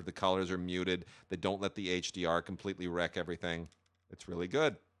preserved. The colors are muted. They don't let the HDR completely wreck everything. It's really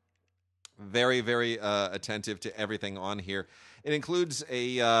good. Very, very attentive to everything on here. It includes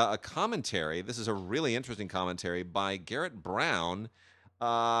a commentary. This is a really interesting commentary by Garrett Brown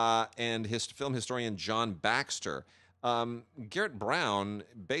and his film historian John Baxter. Garrett Brown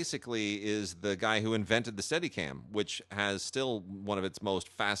basically is the guy who invented the Steadicam, which has still one of its most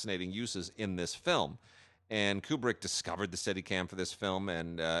fascinating uses in this film. And Kubrick discovered the Steadicam for this film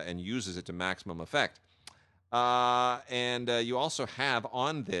and uses it to maximum effect. And you also have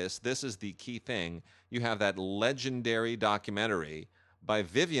on this is the key thing, you have that legendary documentary by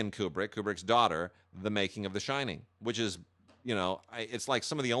Vivian Kubrick, Kubrick's daughter, The Making of The Shining, which is, it's like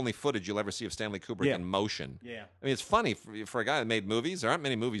some of the only footage you'll ever see of Stanley Kubrick in motion. Yeah. I mean, it's funny for a guy that made movies. There aren't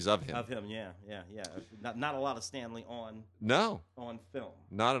many movies of him. Yeah. Not a lot of Stanley on film.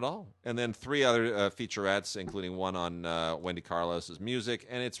 Not at all. And then 3 other featurettes, including one on Wendy Carlos's music,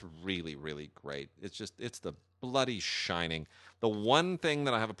 and it's really, really great. It's the bloody Shining. The one thing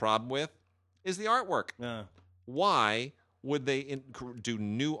that I have a problem with is the artwork. Why would they do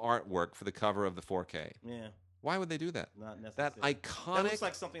new artwork for the cover of the 4K? Yeah. Why would they do that? Not necessarily. That iconic. That looks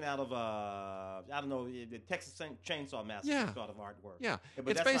like something out of I don't know, the Texas Chainsaw Massacre sort of artwork. Yeah,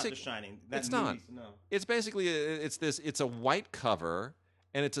 but it's not The Shining. It's not. No. It's basically it's a white cover,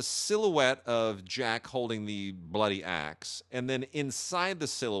 and it's a silhouette of Jack holding the bloody axe, and then inside the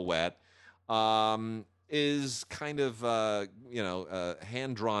silhouette is kind of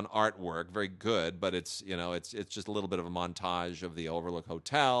hand-drawn artwork, very good, but it's just a little bit of a montage of the Overlook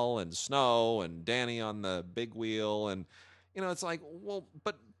Hotel and snow and Danny on the big wheel, and it's like, well,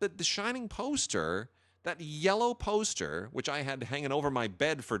 but the Shining poster, that yellow poster, which I had hanging over my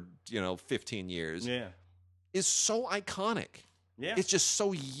bed for 15 years, is so iconic. Yeah, it's just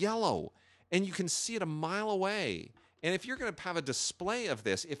so yellow, and you can see it a mile away. And if you're going to have a display of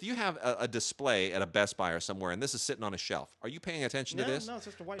this, if you have a display at a Best Buy or somewhere, and this is sitting on a shelf, are you paying attention to this? No, it's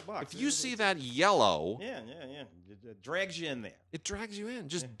just a white box. If you see that yellow... Yeah. It drags you in there. It drags you in.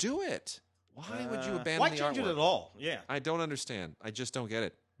 Just do it. Why would you abandon the artwork? Why change it at all? Yeah. I don't understand. I just don't get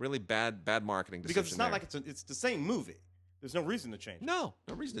it. Really bad marketing decision. Because it's not like it's the same movie. There's no reason to change it. No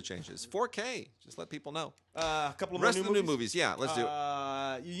reason to change it. It's 4K. Just let people know. A couple of rest of the new movies. Yeah, let's do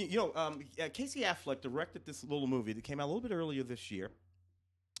it. Casey Affleck directed this little movie that came out a little bit earlier this year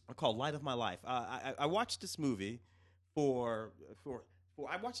called Light of My Life. I watched this movie for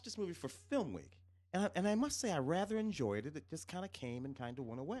Film Week, and I must say I rather enjoyed it. It just kind of came and kind of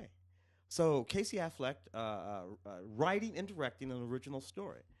went away. So Casey Affleck writing and directing an original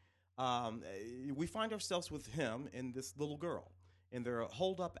story. We find ourselves with him and this little girl, and they're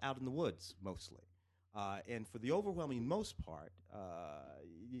holed up out in the woods mostly. And for the overwhelming most part,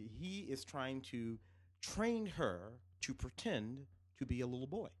 he is trying to train her to pretend to be a little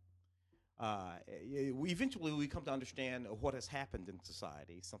boy. eventually we come to understand what has happened in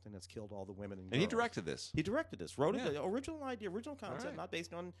society, something that's killed all the women and girls. And he directed this. He directed this, wrote it, Yeah. the original idea, original concept, right. not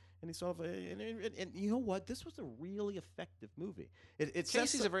based on any sort of. And you know what? This was a really effective movie. It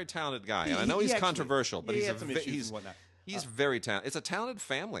Casey's a very talented guy, and I He- know he he's actually- controversial, but he he's had some issues and he's whatnot. he's very talented. It's a talented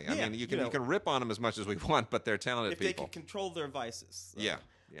family. I Yeah, mean, you you know, can rip on them as much as we want, but they're talented if they people. can control their vices. Yeah,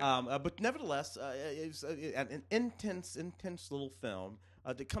 yeah. But nevertheless, it's an intense little film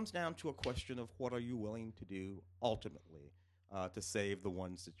that comes down to a question of what are you willing to do ultimately to save the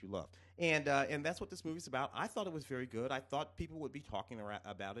ones that you love, and that's what this movie's about. I thought it was very good. I thought people would be talking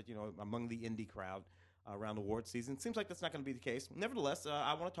about it, among the indie crowd. Around award season, seems like that's not going to be the case. Nevertheless,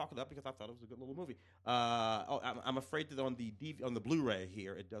 I want to talk it up because I thought it was a good little movie. I'm afraid that on the Blu-ray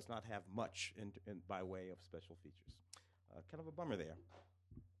here, it does not have much in by way of special features. Kind of a bummer there.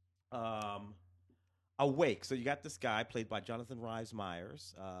 Awake. So you got this guy played by Jonathan Rhys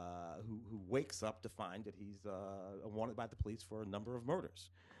Meyers, who wakes up to find that he's wanted by the police for a number of murders.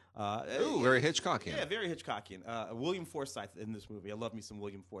 Ooh, very Hitchcockian. Yeah, very Hitchcockian. William Forsythe in this movie. I love me some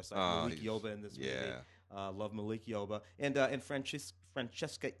William Forsythe. Oh, Malik Yoba in this movie. yeah. Love Malik Yoba. And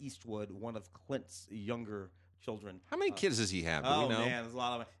Francesca Eastwood, one of Clint's younger children. How many kids does he have? Do Oh we know? man, there's a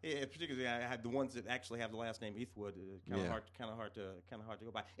lot of them. Particularly, I had the ones that actually have the last name Eastwood. Kind of Yeah. hard to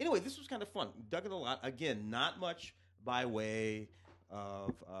go by. Anyway, this was kind of fun. Dug it a lot. Again, not much by way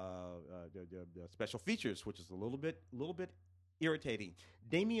of the special features, which is a little bit irritating.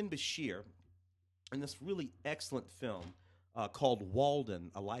 Damien Bashir, in this really excellent film called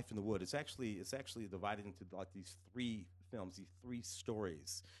Walden: A Life in the Wood. It's actually divided into like these three films, these three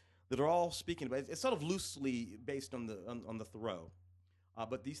stories that are all speaking about. It's sort of loosely based on the Thoreau,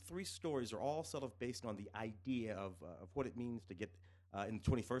 but these three stories are all sort of based on the idea of what it means to get in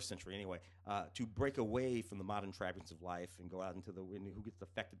the 21st century anyway, to break away from the modern trappings of life and go out into who gets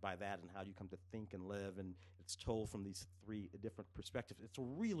affected by that and how you come to think and live, and it's told from these three different perspectives. It's a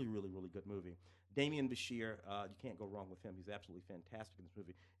really, really, really good movie. Damien Bashir, you can't go wrong with him. He's absolutely fantastic in this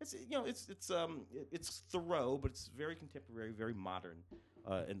movie. It's Thoreau, but it's very contemporary, very modern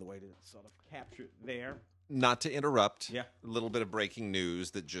in the way to sort of capture it there. Not to interrupt, Yeah. a little bit of breaking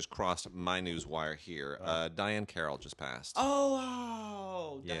news that just crossed my news wire here. Diane Carroll just passed.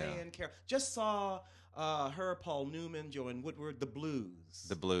 Oh, Yeah. Diane Carroll. Just saw her, Paul Newman, Joanne Woodward, The Blues.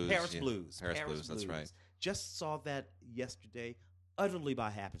 The Blues, Paris yeah. Blues. Paris Blues, that's right. Just saw that yesterday, utterly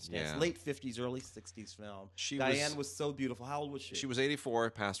by happenstance. Yeah. Late 50s, early 60s film. She Diane was so beautiful. How old was she? She was 84,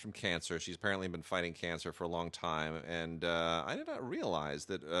 passed from cancer. She's apparently been fighting cancer for a long time. And I did not realize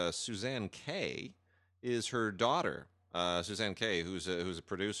that Suzanne Kay is her daughter. Suzanne Kay, who's a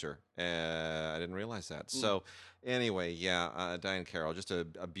producer. I didn't realize that. So anyway, yeah, Diane Carroll, just a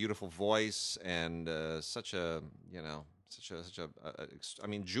beautiful voice and such a I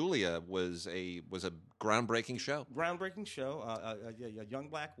mean, Julia was a groundbreaking show. Groundbreaking show. A young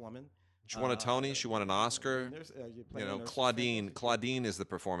black woman. She won a Tony. She won an Oscar. You know, Claudine. Claudine is the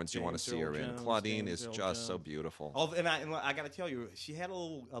performance you want to James see her Earl in. Jones, Claudine James is Earl just so Jones. beautiful. And I got to tell you, she had a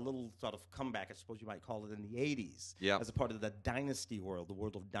little sort of comeback, I suppose you might call it, in the 80s. Yeah. As a part of the Dynasty world, the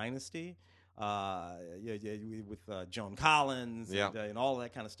world of Dynasty. With Joan Collins and all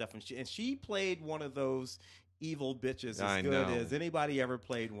that kind of stuff. And she played one of those evil bitches as I good know. as anybody ever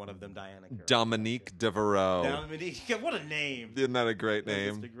played one of them, Diana Carroll. Dominique Devereaux. Dominique. What a name. Isn't that a great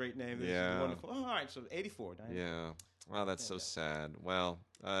That's name? a great name. This is Yeah. wonderful. Oh, all right, so 84. Diana. Yeah. Wow, that's so sad. Well,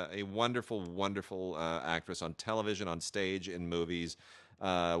 a wonderful, wonderful actress on television, on stage, in movies.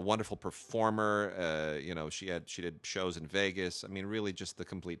 Wonderful performer. She did shows in Vegas. I mean, really, just the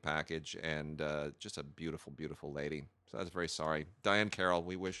complete package, and just a beautiful, beautiful lady. So that's very sorry, Diane Carroll.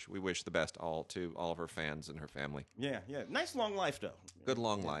 We wish the best to all of her fans and her family. Yeah. Nice long life, though. Good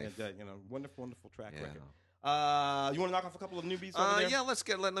long life. And, wonderful, wonderful track Yeah. record. You want to knock off a couple of newbies over there? Yeah,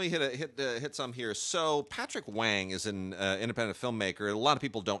 let me hit some here. So Patrick Wang is an independent filmmaker a lot of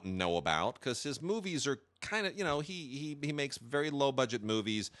people don't know about because his movies are kind of, he makes very low budget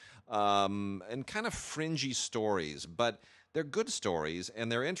movies and kind of fringy stories, but they're good stories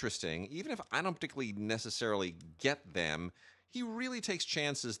and they're interesting. Even if I don't particularly necessarily get them, he really takes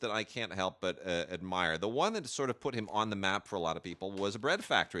chances that I can't help but admire. The one that sort of put him on the map for a lot of people was A Bread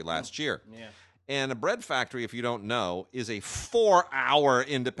Factory last year. Yeah. And A Bread Factory, if you don't know, is a 4-hour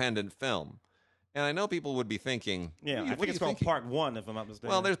independent film. And I know people would be thinking, Yeah, what I are think you it's called thinking? Part 1, if I'm not mistaken.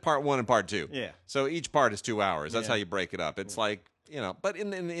 Well, there's part 1 and part 2. Yeah. So each part is 2 hours. That's Yeah. how you break it up. It's like, but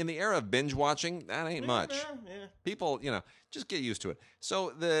in the era of binge watching, that ain't much. Yeah. People, just get used to it.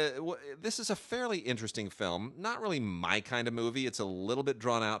 So this is a fairly interesting film. Not really my kind of movie. It's a little bit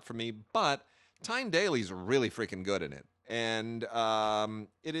drawn out for me, but Tyne Daly's really freaking good in it. and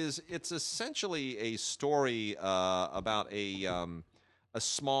it's essentially a story about a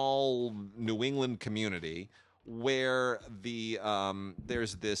small New England community where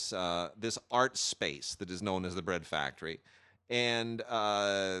there's this art space that is known as the Bread Factory, and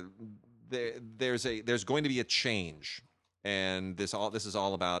there's going to be a change. And this is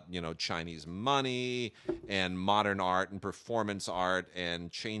all about, Chinese money and modern art and performance art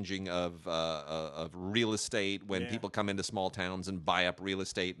and changing of real estate when people come into small towns and buy up real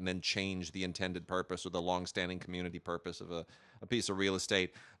estate and then change the intended purpose or the long-standing community purpose of a piece of real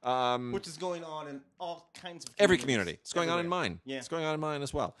estate. Which is going on in all kinds of every community. It's going on in everywhere. mine. Yeah. It's going on in mine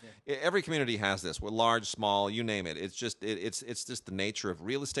as well. Every community has this. We're large, small, you name it. It's just it's just the nature of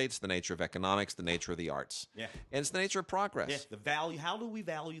real estate. It's the nature of economics. The nature of the arts. Yeah. And it's the nature of progress. Yeah, the value. How do we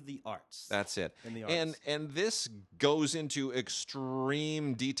value the arts? That's it. And the arts. And this goes into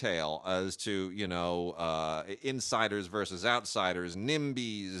extreme detail as to insiders versus outsiders,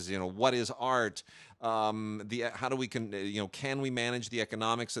 NIMBYs. What is art? How do we can we manage the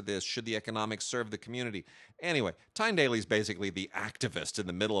economics of this? Should the economics serve the community? Anyway, Tyne Daly's basically the activist in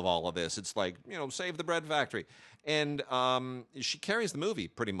the middle of all of this. It's like, save the Bread Factory. And she carries the movie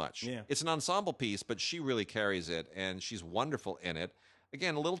pretty much. Yeah. It's an ensemble piece, but she really carries it, and she's wonderful in it.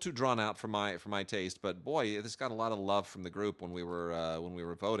 Again, a little too drawn out for my taste, but boy, this got a lot of love from the group when we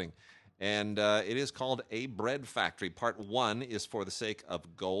were voting. And it is called A Bread Factory. Part 1 is For the Sake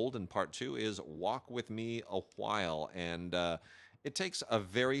of Gold, and Part 2 is Walk With Me a While. And it takes a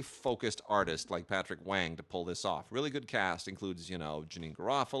very focused artist like Patrick Wang to pull this off. Really good cast. Includes, Janine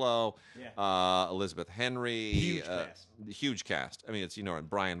Garofalo, Elizabeth Henry. Huge cast. Huge cast. I mean, it's, and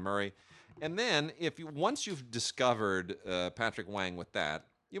Brian Murray. And then once you've discovered Patrick Wang with that,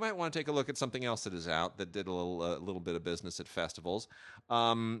 you might want to take a look at something else that is out that did a little bit of business at festivals.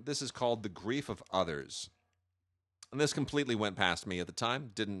 This is called The Grief of Others. And this completely went past me at the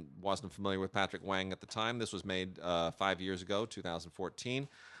time. Wasn't familiar with Patrick Wang at the time. This was made 5 years ago, 2014.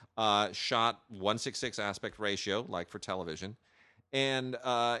 Shot 1:66 aspect ratio, like for television. And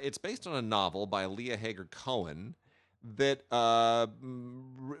it's based on a novel by Leah Hager Cohen that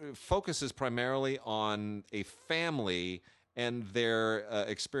focuses primarily on a family and their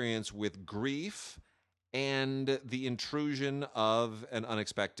experience with grief and the intrusion of an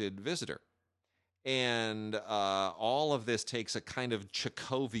unexpected visitor. And all of this takes a kind of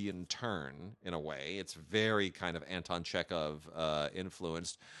Chekhovian turn, in a way. It's very kind of Anton Chekhov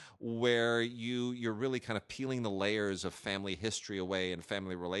influenced, where you're really kind of peeling the layers of family history away and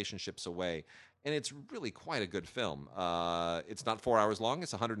family relationships away. And it's really quite a good film. It's not 4 hours long.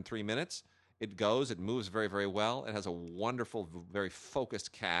 It's 103 minutes. It moves very, very well. It has a wonderful, very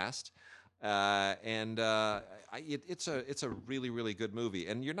focused cast. It's a really, really good movie.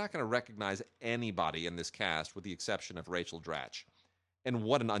 And you're not going to recognize anybody in this cast with the exception of Rachel Dratch. And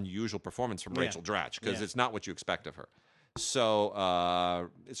what an unusual performance from Rachel Dratch, because it's not what you expect of her. So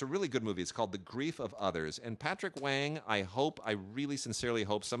it's a really good movie. It's called The Grief of Others. And Patrick Wang, I really sincerely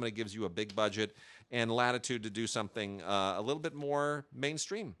hope somebody gives you a big budget and latitude to do something a little bit more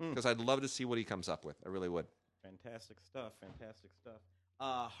mainstream, because I'd love to see what he comes up with. I really would. Fantastic stuff.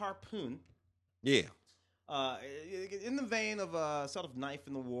 Harpoon. Yeah. In the vein of sort of Knife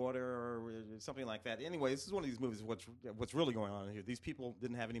in the Water or something like that. Anyway, this is one of these movies. What's really going on here? These people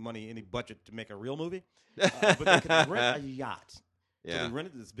didn't have any budget to make a real movie, but they could rent a yacht. Yeah. So they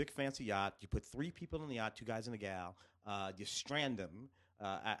rented this big fancy yacht. You put 3 people in the yacht, 2 guys and a gal. You strand them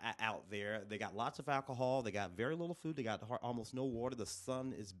out there. They got lots of alcohol. They got very little food. They got almost no water. The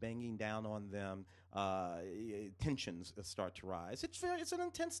sun is banging down on them. Tensions start to rise. It's an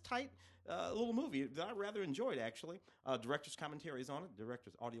intense, tight little movie that I rather enjoyed, actually. Director's commentary is on it.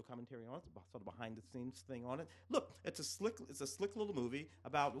 Director's audio commentary on it. Sort of behind the scenes thing on it. Look, it's a slick little movie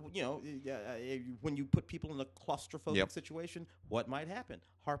about when you put people in a claustrophobic situation, what might happen.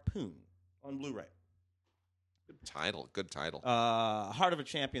 Harpoon on Blu-ray. Good title. Heart of a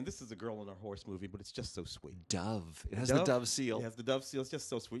Champion. This is a girl and her horse movie, but it's just so sweet. Dove. It has the dove seal. It has the dove seal. It's just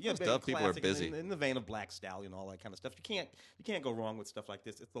so sweet. Those dove people are busy. In the vein of Black Stallion, all that kind of stuff. You can't go wrong with stuff like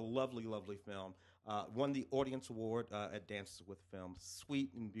this. It's a lovely, lovely film. Won the Audience Award at Dances with Film.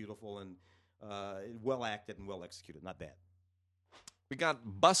 Sweet and beautiful and well acted and well executed. Not bad. We got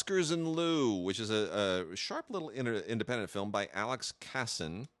Buskers and Lou, which is a sharp little independent film by Alex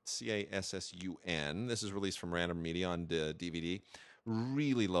Cassun, Cassun. This is released from Random Media on DVD.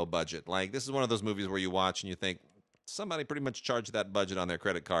 Really low budget. Like, this is one of those movies where you watch and you think, somebody pretty much charged that budget on their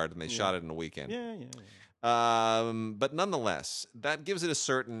credit card and they shot it in a weekend. Yeah. But nonetheless, that gives it a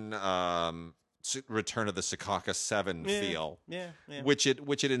certain Return of the Secaucus 7 feel, which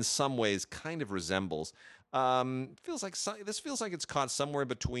it in some ways kind of resembles. This feels like it's caught somewhere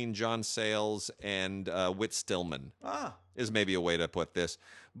between John Sayles and Whit Stillman. Is maybe a way to put this,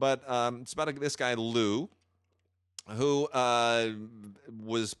 but it's about this guy Lou, who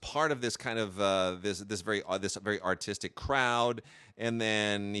was part of this kind of this very artistic crowd, and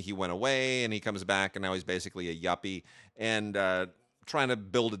then he went away, and he comes back, and now he's basically a yuppie, and trying to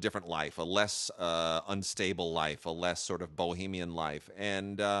build a different life, a less unstable life, a less sort of bohemian life,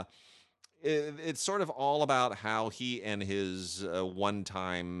 and it's sort of all about how he and his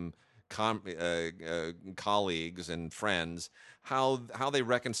one-time colleagues and friends, how they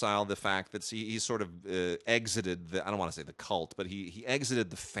reconcile the fact that he sort of exited I don't want to say the cult, but he exited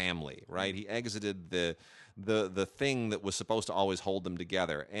the family, right? He exited the thing that was supposed to always hold them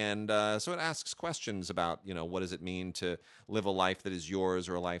together, and so it asks questions about, what does it mean to live a life that is yours,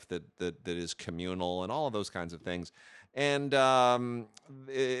 or a life that is communal, and all of those kinds of things. And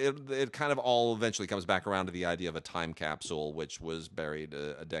it kind of all eventually comes back around to the idea of a time capsule, which was buried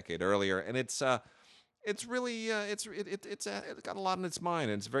a decade earlier, and it's really it's got a lot in its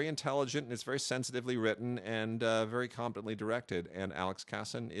mind, and it's very intelligent, and it's very sensitively written, and very competently directed. And Alex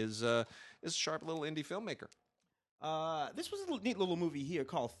Kasson is a sharp little indie filmmaker. This was a neat little movie here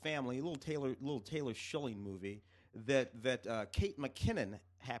called Family, a little Taylor Schilling movie that Kate McKinnon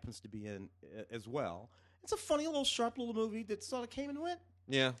happens to be in as well. It's a funny little sharp little movie that sort of came and went.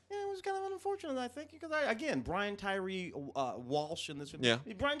 Yeah. Yeah, it was kind of unfortunate, I think, because again, Brian Tyree Walsh in this film. Yeah.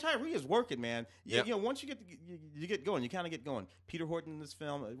 Brian Tyree is working, man. Yep. Once you get going, you kind of get going. Peter Horton in this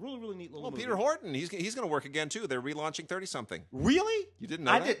film, a really, really neat little movie. Peter Horton, he's going to work again too. They're relaunching 30-something. Really? You didn't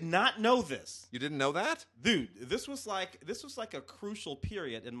know I that? did not know this. You didn't know that? Dude, this was like a crucial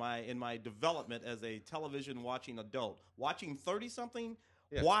period in my development as a television watching adult. Watching 30-something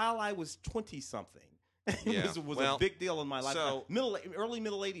while I was 20-something. It was a big deal in my life. So, early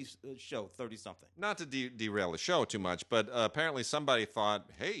middle 80s show, 30-something. Not to derail the show too much, but apparently somebody thought,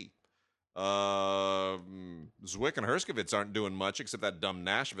 hey, Zwick and Herskovitz aren't doing much except that dumb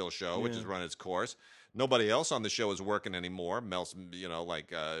Nashville show, which has run its course. Nobody else on the show is working anymore. Melanie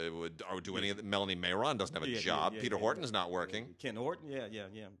Mayron doesn't have a job. Peter Horton's not working. Ken Horton,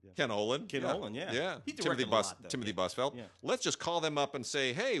 Ken Olin. Ken Olin, yeah. He Timothy Busfeld. Yeah. Let's just call them up and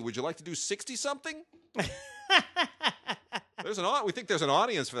say, hey, would you like to do 60-something? We think there's an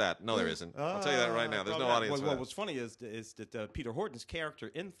audience for that. No, there isn't. I'll tell you that right now. There's no audience for that. What's funny is that Peter Horton's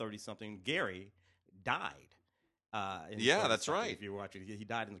character in 30-something, Gary, died. That's right. If you're watching, he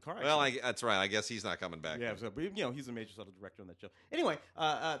died in the car accident. Well, that's right. I guess he's not coming back. Yeah, but he's a major sort of director on that show. Anyway,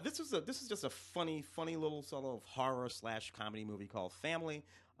 this is just a funny little sort of horror / comedy movie called Family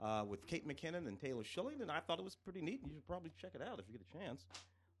with Kate McKinnon and Taylor Schilling, and I thought it was pretty neat. You should probably check it out if you get a chance.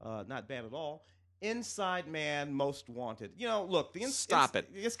 Not bad at all. Inside Man Most Wanted. Look, Stop it.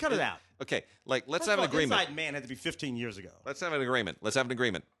 Let's cut it out. Okay, let's have an agreement. Inside Man had to be 15 years ago. Let's have an agreement.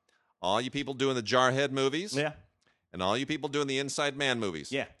 All you people doing the Jarhead movies, and all you people doing the Inside Man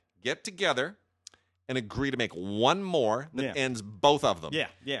movies, get together and agree to make one more that ends both of them. Yeah.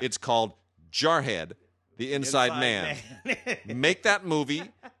 It's called Jarhead, the Inside Man. Make that movie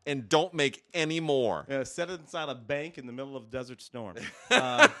and don't make any more. Set it inside a bank in the middle of Desert Storm.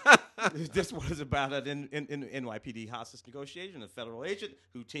 This was about an NYPD hostage negotiation, a federal agent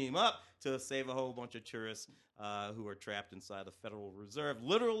who team up to save a whole bunch of tourists who are trapped inside the Federal Reserve.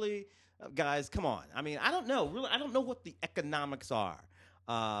 Literally, guys, come on. I mean, I don't know. Really, I don't know what the economics are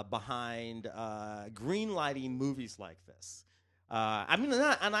behind greenlighting movies like this.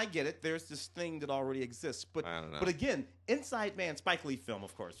 And I get it. There's this thing that already exists, but again, Inside Man, Spike Lee film,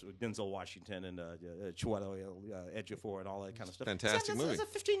 of course, with Denzel Washington and Chiwetel Ejiofor and all that kind of stuff. Fantastic movie. It's a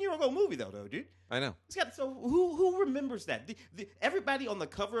 15-year-old movie, though, dude. I know. So who remembers that? Everybody on the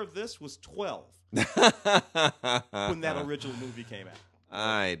cover of this was 12 when that original movie came out.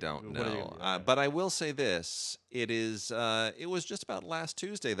 I don't know, but I will say this: it was just about last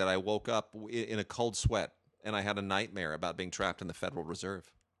Tuesday that I woke up in a cold sweat. And I had a nightmare about being trapped in the Federal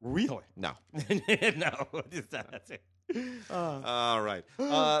Reserve. Really? No. No. That's it. All right.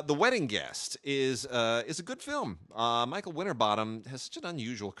 The Wedding Guest is a good film. Michael Winterbottom has such an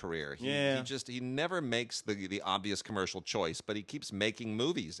unusual career. He never makes the obvious commercial choice, but he keeps making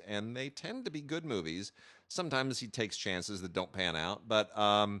movies, and they tend to be good movies. Sometimes he takes chances that don't pan out, but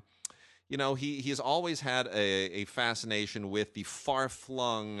he has always had a fascination with the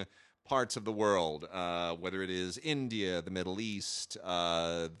far-flung parts of the world, whether it is India, the Middle East,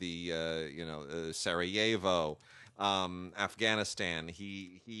 Sarajevo, Afghanistan.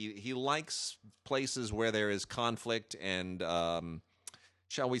 He likes places where there is conflict and,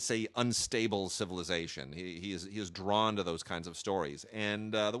 shall we say, unstable civilization. He is drawn to those kinds of stories,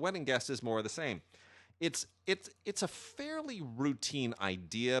 and The Wedding Guest is more of the same. it's a fairly routine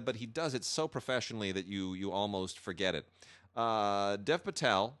idea, but he does it so professionally that you almost forget it. Dev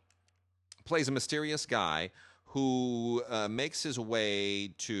Patel plays a mysterious guy who makes his way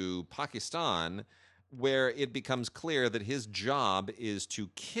to Pakistan, where it becomes clear that his job is to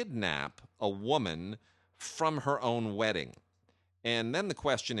kidnap a woman from her own wedding. And then the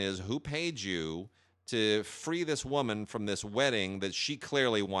question is, who paid you to free this woman from this wedding that she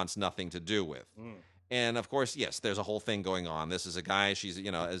clearly wants nothing to do with? And of course, yes, there's a whole thing going on. This is a guy, she's,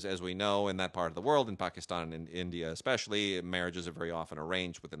 as we know, in that part of the world, in Pakistan and India especially, marriages are very often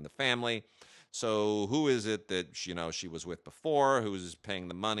arranged within the family. So who is it that, she was with before? Who's paying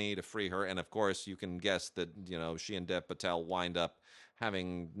the money to free her? And of course, you can guess that, she and Dev Patel wind up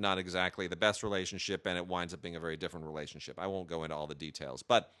having not exactly the best relationship, and it winds up being a very different relationship. I won't go into all the details,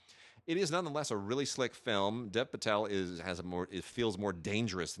 but it is nonetheless a really slick film. Dev Patel it feels more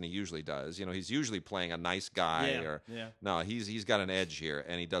dangerous than he usually does. He's usually playing a nice guy, no, he's got an edge here,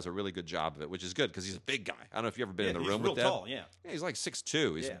 and he does a really good job of it, which is good because he's a big guy. I don't know if you've ever been in the room with Dev. Tall, yeah, he's like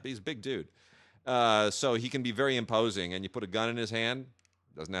 6'2". He's a big dude. So he can be very imposing, and you put a gun in his hand,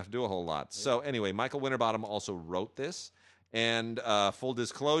 doesn't have to do a whole lot. Yeah. So anyway, Michael Winterbottom also wrote this, and full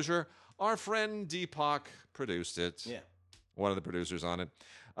disclosure, our friend Deepak produced it. Yeah, one of the producers on it.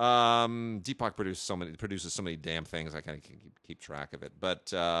 Deepak produces so many damn things, I kind of keep track of it.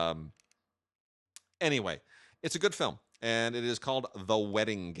 But anyway, it's a good film, and it is called The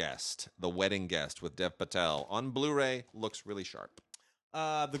Wedding Guest. The Wedding Guest with Dev Patel on Blu-ray. Looks really sharp.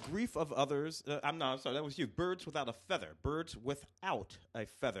 The Grief of Others. I'm sorry, that was you. Birds Without a Feather. Birds Without a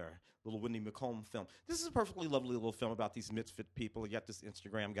Feather. Little Wendy McComb film. This is a perfectly lovely little film about these misfit people. You got this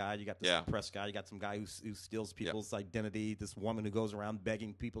Instagram guy. You got this press guy. You got some guy who steals people's identity. This woman who goes around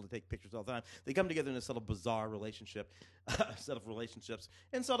begging people to take pictures all the time. They come together in a sort of bizarre relationship, set of relationships,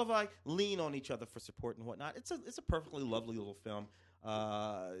 and sort of like lean on each other for support and whatnot. It's a perfectly lovely little film.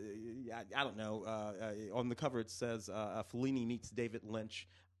 I don't know. On the cover it says Fellini meets David Lynch.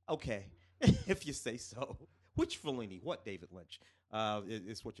 Okay, if you say so. Which Fellini? What David Lynch?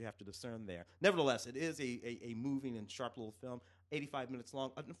 Is what you have to discern there. Nevertheless, it is a moving and sharp little film, 85 minutes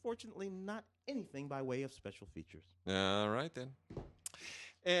long. Unfortunately, not anything by way of special features. All right, then.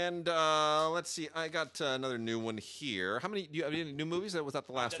 And let's see. I got another new one here. How many? Do you have any new movies? Was that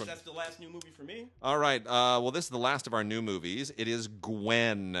the last one? That's the last new movie for me. All right. Well, this is the last of our new movies. It is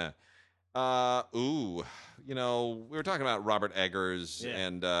Gwen. We were talking about Robert Eggers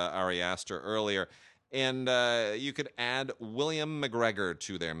and Ari Aster earlier. And you could add William McGregor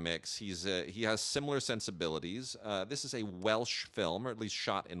to their mix. He has similar sensibilities. This is a Welsh film, or at least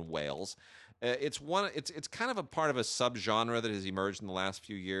shot in Wales. It's kind of a part of a subgenre that has emerged in the last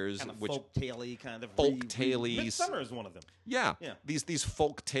few years, kind of folk-tale-y kind of folk-tale-y. Midsummer is one of them. Yeah. These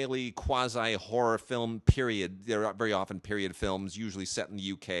folk-tale-y quasi-horror film period. They're very often period films, usually set in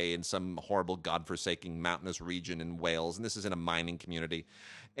the UK in some horrible godforsaken mountainous region in Wales, and this is in a mining community.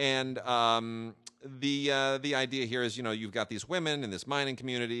 And the idea here is, you've got these women in this mining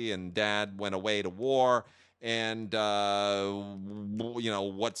community, and Dad went away to war. And how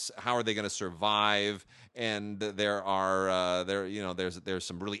are they going to survive? And there's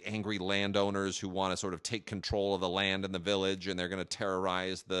some really angry landowners who want to sort of take control of the land in the village, and they're going to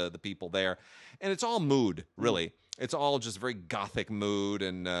terrorize the people there. And it's all mood, really. It's all just very gothic mood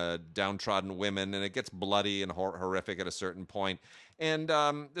and downtrodden women, and it gets bloody and horrific at a certain point. And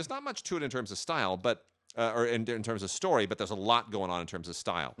there's not much to it in terms of style, but or in terms of story, but there's a lot going on in terms of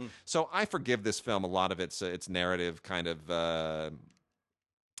style. So I forgive this film a lot of its narrative kind of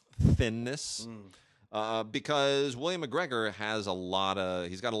thinness, because William McGregor has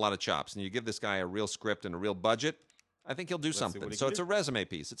he's got a lot of chops, and you give this guy a real script and a real budget, I think he'll do something. So it's a resume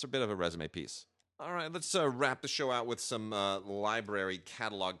piece. It's a bit of a resume piece. All right, let's wrap the show out with some library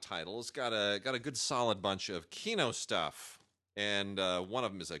catalog titles. Got a good solid bunch of Kino stuff. And one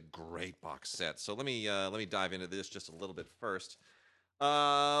of them is a great box set. So let me dive into this just a little bit first.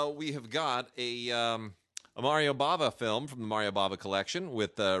 We have got a Mario Bava film from the Mario Bava collection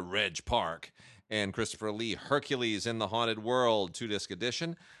with Reg Park and Christopher Lee, Hercules in the Haunted World, 2-disc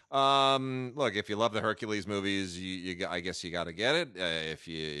edition. Look, if you love the Hercules movies, I guess you got to get it. If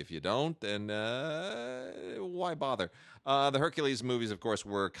you don't, then why bother? The Hercules movies, of course,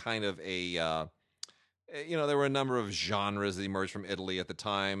 were kind of a there were a number of genres that emerged from Italy at the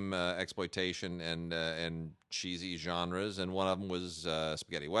time, exploitation and cheesy genres, and one of them was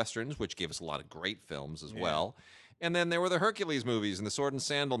spaghetti westerns, which gave us a lot of great films as well. And then there were the Hercules movies and the Sword and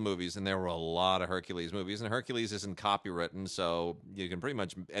Sandal movies, and there were a lot of Hercules movies. And Hercules isn't copywritten, so you can pretty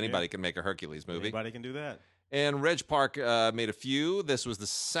much anybody can make a Hercules movie. Anybody can do that. And Reg Park made a few. This was the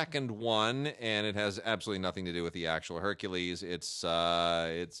second one, and it has absolutely nothing to do with the actual Hercules. It's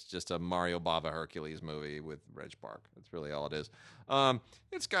just a Mario Bava Hercules movie with Reg Park. That's really all it is.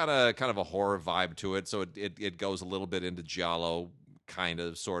 It's got a kind of a horror vibe to it, so it goes a little bit into giallo, kind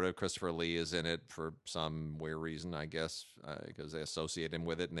of, sort of. Christopher Lee is in it for some weird reason, I guess, because they associate him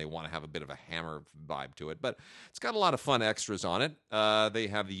with it and they want to have a bit of a Hammer vibe to it. But it's got a lot of fun extras on it. They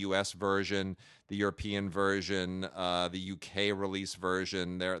have the U.S. version, the European version, the UK release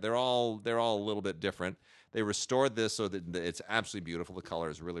version. They're all a little bit different. They restored this so that it's absolutely beautiful. The color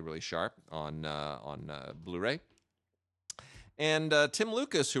is really, really sharp on Blu-ray. And Tim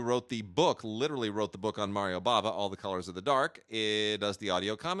Lucas, who wrote the book, literally wrote the book on Mario Bava, All the Colors of the Dark, it does the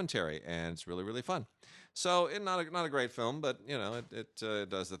audio commentary, and it's really, really fun. So, not a great film, but it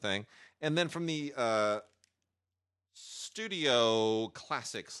does the thing. And then from the Studio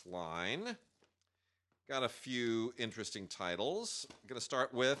Classics line, got a few interesting titles. I'm going to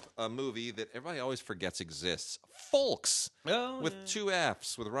start with a movie that everybody always forgets exists, Folks, with two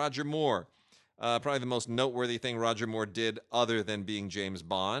Fs, with Roger Moore. Probably the most noteworthy thing Roger Moore did, other than being James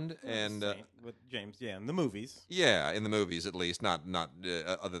Bond, and with James, in the movies. Yeah, in the movies at least, not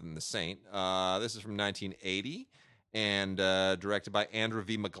other than The Saint. This is from 1980, and directed by Andrew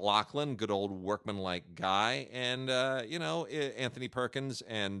V. McLaughlin, good old workman-like guy, and Anthony Perkins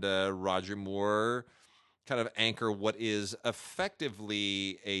and Roger Moore kind of anchor what is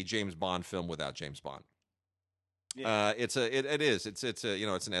effectively a James Bond film without James Bond. Yeah. It's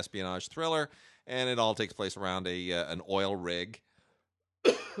an espionage thriller, and it all takes place around an oil rig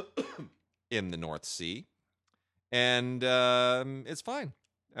in the North Sea, and it's fine.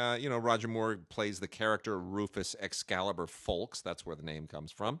 Roger Moore plays the character Rufus Excalibur Folks. That's where the name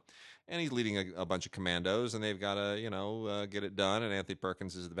comes from, and he's leading a bunch of commandos, and they've got to get it done. And Anthony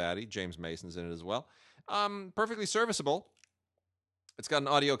Perkins is the baddie. James Mason's in it as well. Perfectly serviceable. It's got an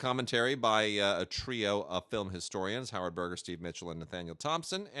audio commentary by a trio of film historians, Howard Berger, Steve Mitchell, and Nathaniel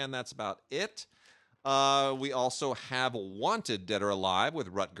Thompson, and that's about it. We also have Wanted, Dead or Alive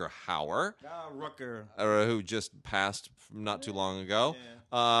with Rutger Hauer. Rutger. Who just passed not too long ago.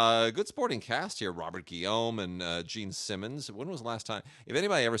 Yeah. Good sporting cast here. Robert Guillaume and Gene Simmons. When was the last time? If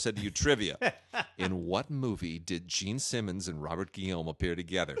anybody ever said to you, trivia, in what movie did Gene Simmons and Robert Guillaume appear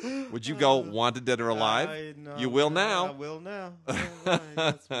together? Would you go Wanted, Dead or Alive? You will now. I will now.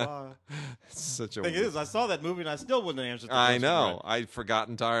 That's wild. Such a thing is, I saw that movie and I still wouldn't answer the I question know. right. I forgot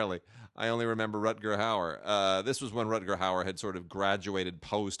entirely. I only remember Rutger Hauer. This was when Rutger Hauer had sort of graduated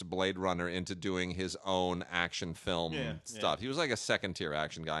post Blade Runner into doing his own action film stuff. He was like a second-tier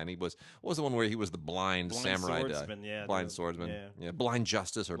action guy, and he was what was the one where he was the blind samurai swordsman, blind swordsman, blind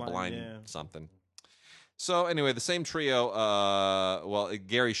justice or blind something. So anyway, the same trio.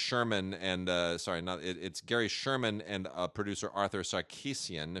 Gary Sherman and it's Gary Sherman and producer Arthur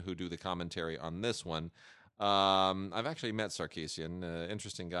Sarkeesian who do the commentary on this one. I've actually met Sarkeesian,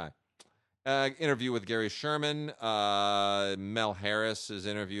 interesting guy. Interview with Gary Sherman. Mel Harris is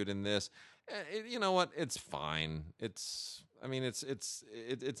interviewed in this. You know what? It's fine. It's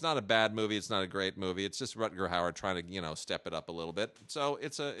not a bad movie. It's not a great movie. It's just Rutger Hauer trying to step it up a little bit. So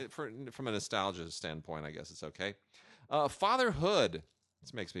from a nostalgia standpoint, I guess it's okay. Fatherhood.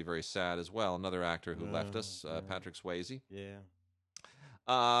 This makes me very sad as well. Another actor who left us, Patrick Swayze. Yeah.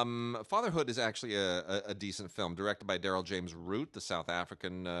 Fatherhood is actually a decent film, directed by Daryl James Root, the South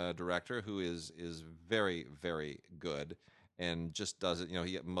African director, who is very, very good and just does it.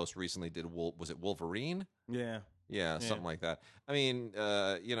 He most recently did was it Wolverine? Yeah, something like that. I mean,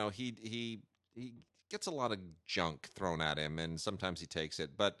 he gets a lot of junk thrown at him, and sometimes he takes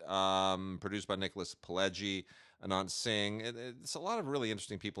it. But produced by Nicholas Pileggi, Anant Singh. It's a lot of really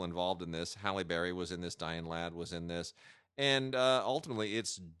interesting people involved in this. Halle Berry was in this. Diane Ladd was in this. And ultimately,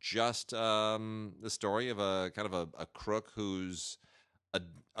 it's just the story of a kind of a crook who's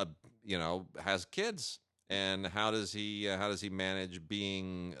has kids, and how does he manage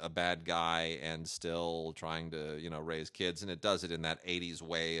being a bad guy and still trying to raise kids? And it does it in that '80s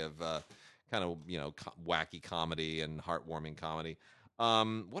way of kind of wacky comedy and heartwarming comedy.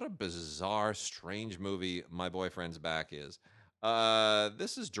 What a bizarre, strange movie My Boyfriend's Back is.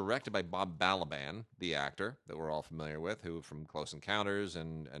 This is directed by Bob Balaban, the actor that we're all familiar with, who from Close Encounters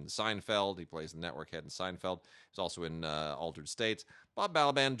and Seinfeld. He plays the network head in Seinfeld. He's also in Altered States. Bob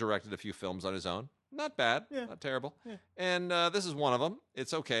Balaban directed a few films on his own. Not bad, not terrible. Yeah. And this is one of them.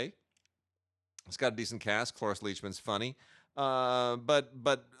 It's okay. It's got a decent cast. Cloris Leachman's funny.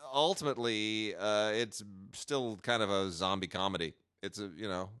 But ultimately, it's still kind of a zombie comedy. It's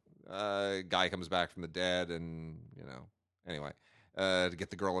a guy comes back from the dead, and anyway, to get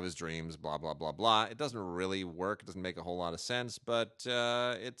the girl of his dreams. Blah blah blah blah. It doesn't really work. It doesn't make a whole lot of sense. But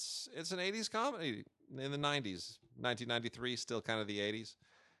it's an '80s comedy in the '90s, 1993, still kind of the '80s.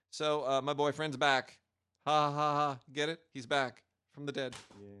 So my boyfriend's back. Ha ha ha ha. Get it? He's back from the dead.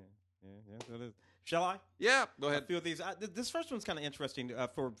 Yeah. So it is. Shall I? Yeah, go A ahead. few of these. This first one's kind of interesting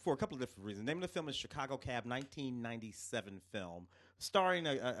for a couple of different reasons. The name of the film is Chicago Cab, 1997 film, starring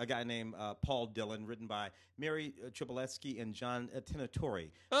a guy named Paul Dillon, written by Mary Trubaleski and John Tenatori.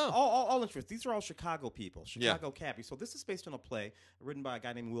 Oh. All interesting. These are all Chicago people, Chicago Cabby. So this is based on a play written by a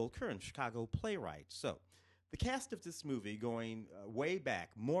guy named Will Kern, Chicago playwright. So the cast of this movie, going way back,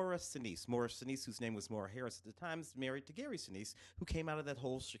 Maura Sinise, whose name was Maura Harris at the time, is married to Gary Sinise, who came out of that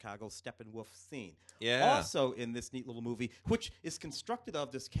whole Chicago Steppenwolf scene. Yeah. Also in this neat little movie, which is constructed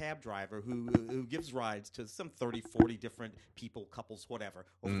of this cab driver who gives rides to some 30, 40 different people, couples, whatever,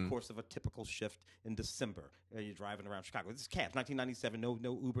 over the course of a typical shift in December. You're driving around Chicago. This is Cab, 1997,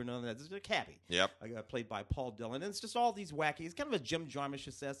 no Uber, none of that. This is a cabbie. Yep. Played by Paul Dillon. And it's just all these wacky, it's kind of a Jim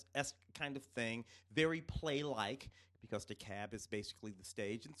Jarmusch-esque kind of thing, very play-like, because the cab is basically the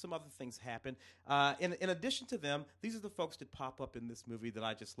stage, and some other things happen. In addition to them, these are the folks that pop up in this movie that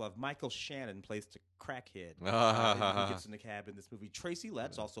I just love. Michael Shannon plays the crackhead who gets in the cab in this movie. Tracy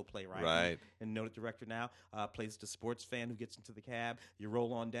Letts, also playwright Right. and noted director now, plays the sports fan who gets into the cab. You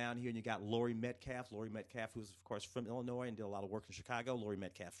roll on down here, and you got Laurie Metcalf, who's, of course, from Illinois and did a lot of work in Chicago. Laurie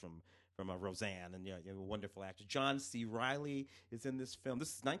Metcalf from Roseanne, and a wonderful actor. John C. Reilly is in this film. This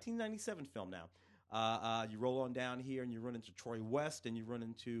is 1997 film now. You roll on down here and you run into Troy West, and you run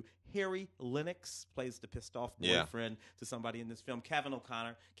into Harry Lennox, plays the pissed off boyfriend to somebody in this film. Kevin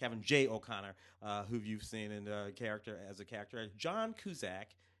J. O'Connor, who you've seen in a character. John Cusack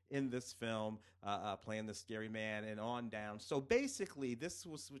in this film, playing the scary man, and on down. So basically, this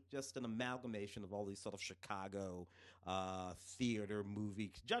was just an amalgamation of all these sort of Chicago theater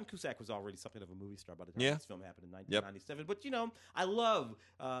movie. John Cusack was already something of a movie star by the time this film happened in 1997. But I love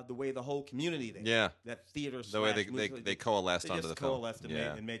the way the whole community there, that theater, the way they coalesced onto the film, coalesced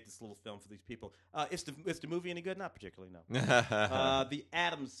and made this little film for these people. Is the movie any good? Not particularly. No. The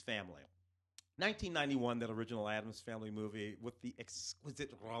Addams Family. 1991, that original Addams Family movie with the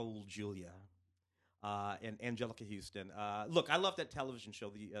exquisite Raul Julia and Angelica Houston. Look, I love that television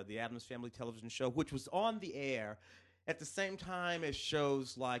show, the Addams Family television show, which was on the air at the same time as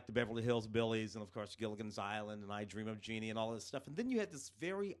shows like the Beverly Hills Billies and, of course, Gilligan's Island and I Dream of Jeannie and all this stuff. And then you had this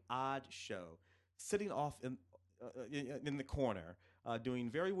very odd show sitting off in the corner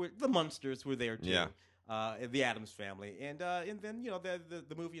doing very weird. The Munsters were there, too. Yeah. The Addams Family, and then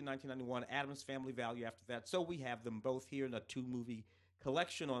the movie in 1991, Addams Family Value after that. So we have them both here in a 2-movie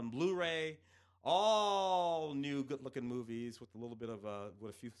collection on Blu-ray. All new, good-looking movies with a little bit of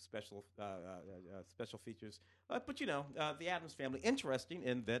with a few special features. But the Addams Family, interesting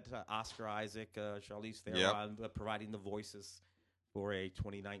in that Oscar Isaac, Charlize Theron, providing the voices for a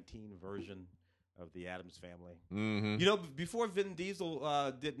 2019 version of the Addams Family. Mm-hmm. Before Vin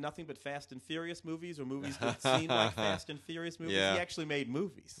Diesel did nothing but Fast and Furious movies, or movies that seemed like Fast and Furious movies, he actually made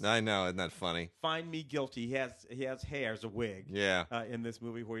movies. I know, isn't that funny? Find Me Guilty. He has hair as a wig. In this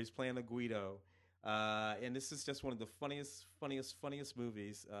movie where he's playing a Guido. And this is just one of the funniest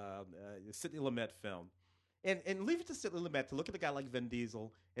movies. Sidney Lumet film. And leave it to Sidney Lumet to look at a guy like Vin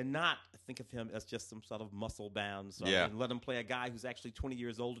Diesel and not think of him as just some sort of muscle-bound. And let him play a guy who's actually 20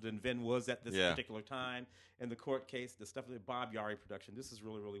 years older than Vin was at this particular time. In the court case, the stuff of the Bob Yari production. This is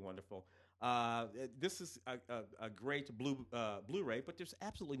really, really wonderful. This is a great Blu-ray, but there's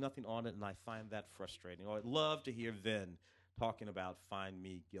absolutely nothing on it, and I find that frustrating. I'd love to hear Vin talking about Find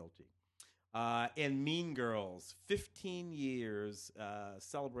Me Guilty. And Mean Girls, 15 years,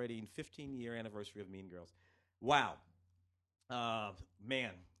 celebrating 15-year anniversary of Mean Girls. Wow.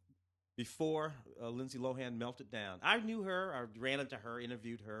 Man, before Lindsay Lohan melted down. I knew her. I ran into her,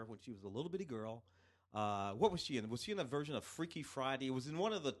 interviewed her when she was a little bitty girl. What was she in? Was she in a version of Freaky Friday? It was in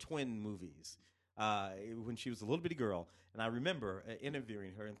one of the twin movies when she was a little bitty girl. And I remember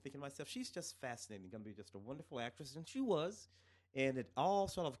interviewing her and thinking to myself, she's just fascinating, going to be just a wonderful actress. And she was. And it all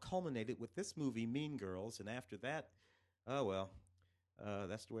sort of culminated with this movie, Mean Girls. And after that,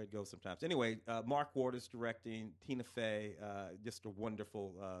 that's the way it goes sometimes. Anyway, Mark Ward is directing. Tina Fey, just a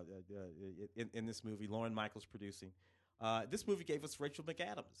wonderful in this movie. Lauren Michaels producing. This movie gave us Rachel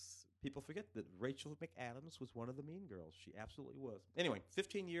McAdams. People forget that Rachel McAdams was one of the Mean Girls. She absolutely was. Anyway,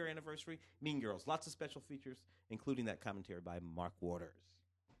 15-year anniversary, Mean Girls. Lots of special features, including that commentary by Mark Waters.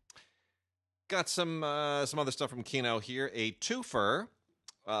 Got some other stuff from Kino here. A twofer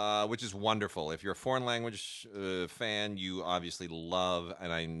which is wonderful. If you're a foreign language fan, you obviously love,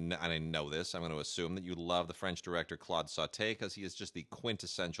 and I know this, I'm going to assume that you love the French director Claude Sauté, because he is just the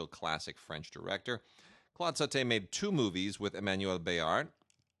quintessential classic French director. Claude Sauté made 2 movies with Emmanuel Béart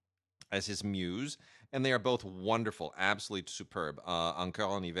as his muse, and they are both wonderful, absolutely superb.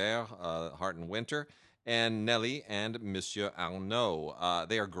 Encore en hiver, Heart in Winter, and Nelly and Monsieur Arnaud.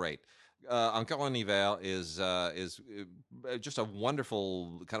 They are great. Encore en hiver is just a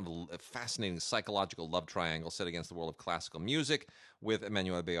wonderful, kind of fascinating psychological love triangle set against the world of classical music, with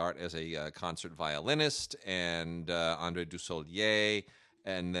Emmanuel Béart as a concert violinist, and André Dussolier,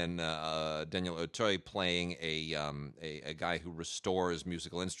 and then Daniel Auteuil playing a guy who restores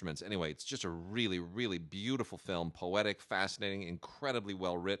musical instruments. Anyway, it's just a really, really beautiful film, poetic, fascinating, incredibly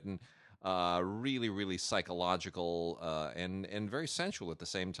well written, really, really psychological, and very sensual at the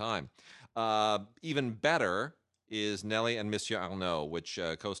same time. Even better is Nelly and Monsieur Arnaud, which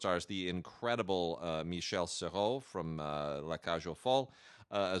co-stars the incredible Michel Serrault from La Cage aux Folles,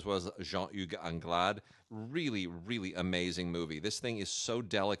 as well as Jean-Hugues Anglade. Really, really amazing movie. This thing is so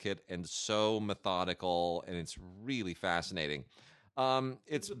delicate and so methodical, and it's really fascinating.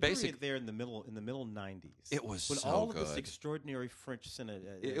 It's basic there in the middle '90s. It was when so all good. of this extraordinary French cinema.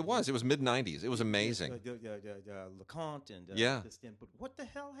 It was mid '90s. It was amazing. Leconte and Yeah. But what the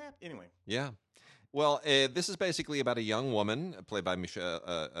hell happened? Anyway. Yeah. Well, this is basically about a young woman played by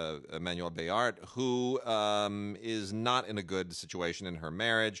Emmanuel Béart, who is not in a good situation in her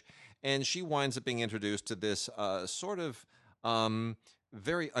marriage, and she winds up being introduced to this sort of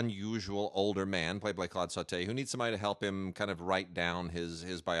very unusual older man played by Claude Sauté, who needs somebody to help him kind of write down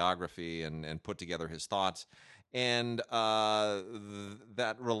his biography and put together his thoughts. And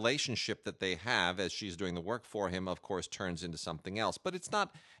that relationship that they have as she's doing the work for him, of course, turns into something else. But it's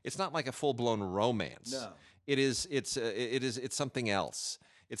not like a full blown romance. No, It's something else.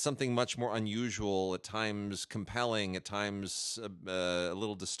 It's something much more unusual, at times compelling, at times a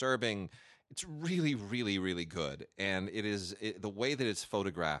little disturbing. It's really, really, really good, and the way that it's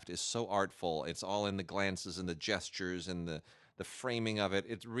photographed is so artful. It's all in the glances and the gestures and the framing of it.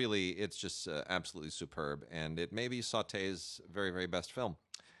 It's just absolutely superb, and it may be Sauté's very, very best film.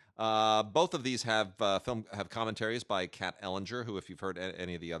 Both of these have commentaries by Kat Ellinger, who, if you've heard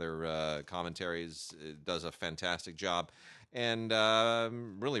any of the other commentaries, does a fantastic job, and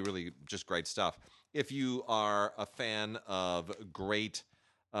really, really just great stuff. If you are a fan of great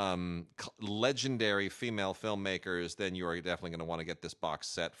legendary female filmmakers, then you are definitely going to want to get this box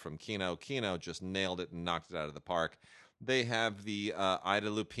set from Kino. Kino just nailed it and knocked it out of the park. They have the Ida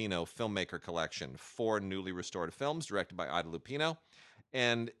Lupino Filmmaker Collection, 4 newly restored films directed by Ida Lupino,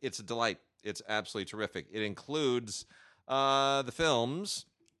 and it's a delight. It's absolutely terrific. It includes the films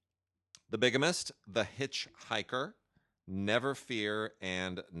The Bigamist, The Hitchhiker, Never Fear,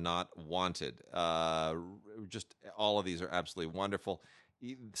 and Not Wanted. Just all of these are absolutely wonderful.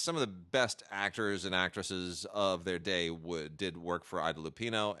 Some of the best actors and actresses of their day did work for Ida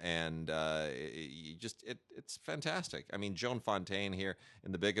Lupino, and it's fantastic. I mean, Joan Fontaine here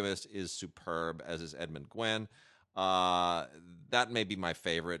in The Bigamist is superb, as is Edmund Gwenn. That may be my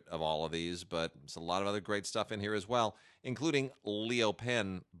favorite of all of these, but there's a lot of other great stuff in here as well, including Leo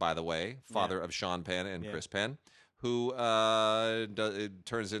Penn, by the way, father of Sean Penn and Chris Penn, who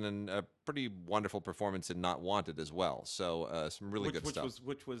turns in a pretty wonderful performance in Not Wanted as well. So some really good stuff.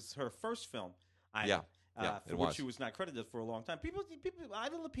 Which was her first film. It for was. which she was not credited for a long time. People,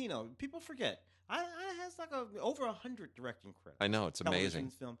 Ida Lupino, people forget. Ida has like over 100 directing credits. I know, it's amazing.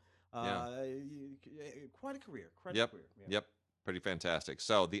 Television, film. Quite a career. Yep. Pretty fantastic.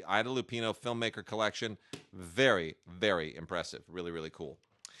 So the Ida Lupino Filmmaker Collection, very, very impressive. Really, really cool.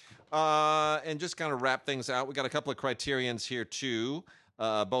 And just kind of wrap things out, we got a couple of criterions here too.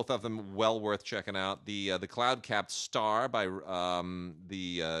 Both of them well worth checking out. The Cloud-Capped Star by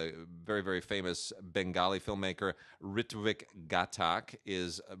the very, very famous Bengali filmmaker Ritwik Ghatak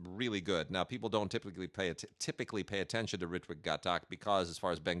is really good. Now, people don't typically pay attention to Ritwik Ghatak because, as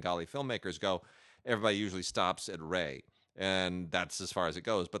far as Bengali filmmakers go, everybody usually stops at Ray. And that's as far as it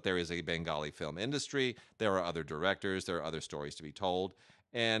goes. But there is a Bengali film industry. There are other directors. There are other stories to be told.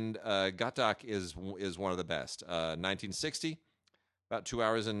 And Ghatak is one of the best. 1960, about 2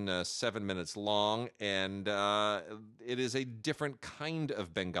 hours and 7 minutes long, and it is a different kind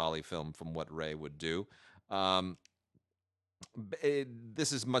of Bengali film from what Ray would do.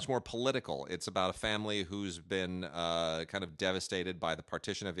 This is much more political. It's about a family who's been kind of devastated by the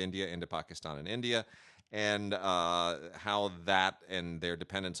partition of India into Pakistan and India, and how that and their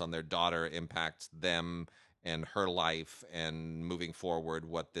dependence on their daughter impacts them and her life and moving forward,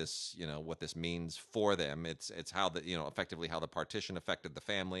 what this means for them. It's how effectively how the partition affected the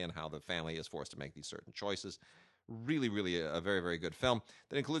family and how the family is forced to make these certain choices. Really, really a very, very good film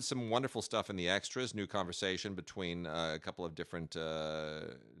that includes some wonderful stuff in the extras, new conversation between a couple of different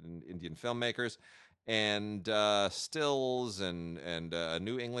Indian filmmakers, and stills and a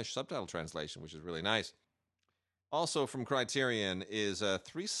new English subtitle translation, which is really nice. Also from Criterion is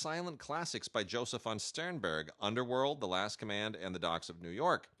three silent classics by Joseph von Sternberg: Underworld, The Last Command, and The Docks of New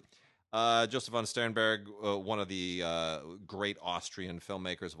York. Joseph von Sternberg, one of the great Austrian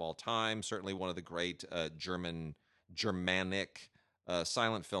filmmakers of all time, certainly one of the great Germanic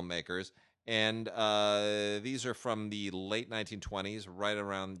silent filmmakers. And these are from the late 1920s, right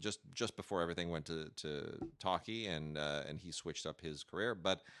around just before everything went to talkie, and he switched up his career.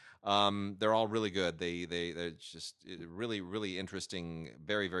 But they're all really good. They're just really, really interesting,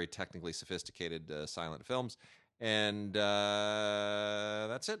 very, very technically sophisticated silent films. And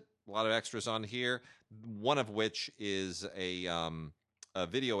that's it. A lot of extras on here, one of which is a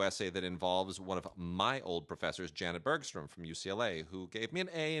video essay that involves one of my old professors, Janet Bergstrom from UCLA, who gave me an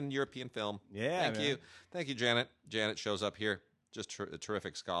A in European film. Yeah, Thank you, Janet. Janet shows up here, just a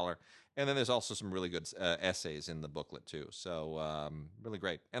terrific scholar. And then there's also some really good essays in the booklet too. So really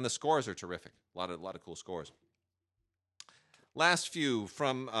great, and the scores are terrific. A lot of cool scores. Last few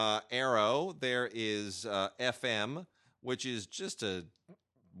from Arrow. There is FM, which is just a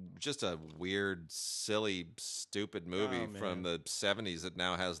weird, silly, stupid movie from the 70s that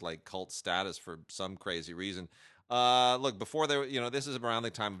now has like cult status for some crazy reason. Look, before there, this is around the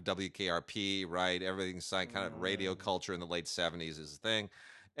time of WKRP, right? Everything's kind of radio culture in the late 70s is the thing.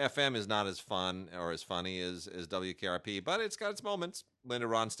 FM is not as fun or as funny as WKRP, but it's got its moments. Linda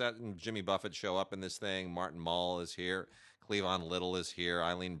Ronstadt and Jimmy Buffett show up in this thing. Martin Mull is here. Cleavon Little is here.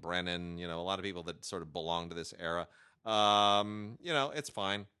 Eileen Brennan, a lot of people that sort of belong to this era. It's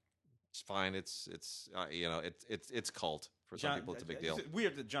fine. It's fine. It's cult for some people. It's a big deal. It's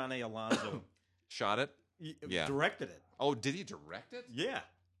weird that John A. Alonso shot it. Directed it. Oh, did he direct it? Yeah.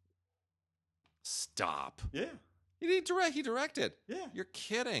 Stop. Yeah. He directed. Yeah. You're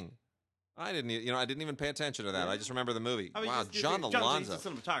kidding. I didn't even pay attention to that. Yeah. I just remember the movie. I mean, wow, John Alonso,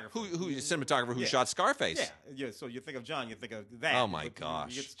 cinematographer. Who shot Scarface. Yeah. So you think of John, you think of that. Oh my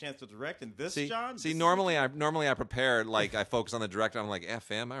gosh! You get the chance to direct, and this, John. Normally I prepare, like I focus on the director. I'm like,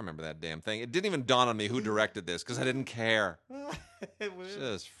 FM. I remember that damn thing. It didn't even dawn on me who directed this because I didn't care.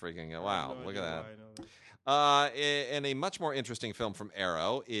 Just freaking wow! Look at that. And a much more interesting film from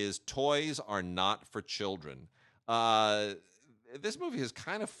Arrow is Toys Are Not for Children. This movie has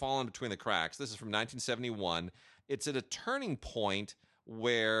kind of fallen between the cracks. This is from 1971. It's at a turning point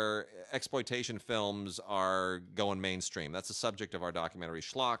where exploitation films are going mainstream. That's the subject of our documentary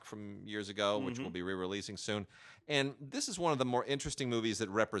Schlock from years ago, which we'll be re-releasing soon. And this is one of the more interesting movies that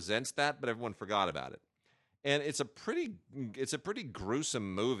represents that, but everyone forgot about it. And it's a pretty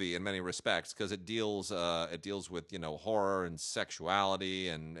gruesome movie in many respects because it deals with horror and sexuality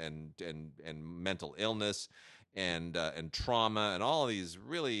and mental illness and trauma and all of these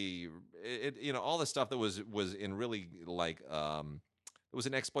really all the stuff that was in really like it was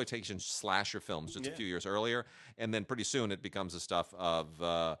an exploitation slasher films just a few years earlier, and then pretty soon it becomes the stuff of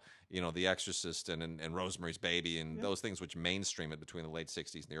The Exorcist and Rosemary's Baby and those things which mainstream it between the late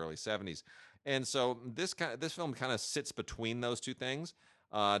 60s and the early 70s. And so this film kind of sits between those two things.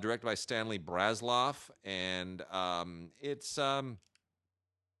 Directed by Stanley Brasloff, and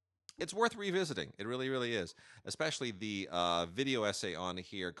it's worth revisiting. It really, really is. Especially the video essay on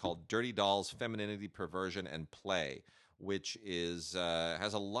here called "Dirty Dolls: Femininity, Perversion, and Play," which is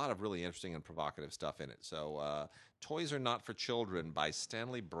has a lot of really interesting and provocative stuff in it. So, "Toys Are Not for Children" by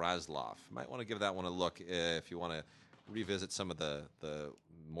Stanley Brasloff. Might want to give that one a look if you want to revisit some of the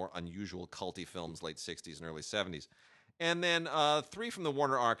more unusual culty films late 60s and early 70s. And then three from the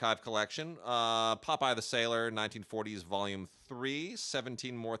Warner Archive collection. Popeye the Sailor, 1940s, Volume 3.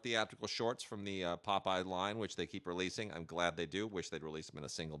 17 more theatrical shorts from the Popeye line, which they keep releasing. I'm glad they do. Wish they'd release them in a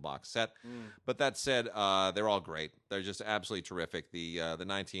single box set. But that said, they're all great. They're just absolutely terrific. The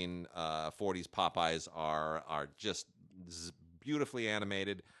 1940s Popeyes are just beautifully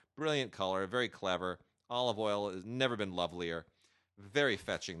animated, brilliant color, very clever. Olive oil has never been lovelier. Very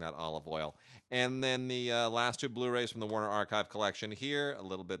fetching, that olive oil. And then the last two Blu-rays from the Warner Archive collection here, a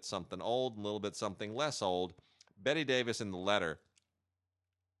little bit something old, a little bit something less old. Bette Davis in The Letter.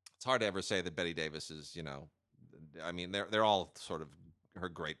 It's hard to ever say that Bette Davis is, I mean, they're all sort of her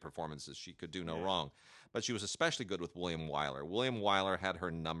great performances. She could do no wrong. But she was especially good with William Wyler. William Wyler had her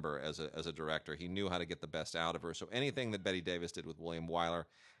number as a director. He knew how to get the best out of her. So anything that Bette Davis did with William Wyler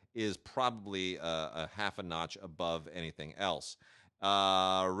is probably a half a notch above anything else.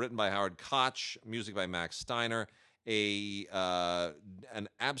 Written by Howard Koch, music by Max Steiner. An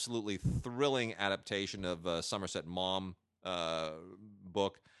absolutely thrilling adaptation of Somerset Maugham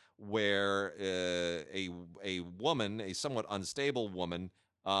book, where a woman, a somewhat unstable woman,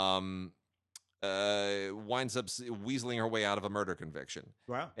 winds up weaseling her way out of a murder conviction.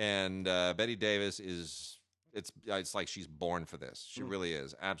 Wow. And Betty Davis it's like she's born for this. She really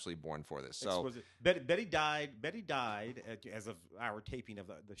is absolutely born for this. So Exquisite. Betty died as of our taping of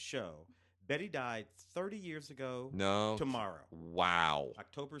the show. Betty died 30 years ago. No. Tomorrow. Wow.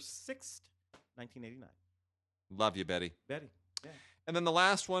 October 6th, 1989. Love you, Betty. Betty. Yeah. And then the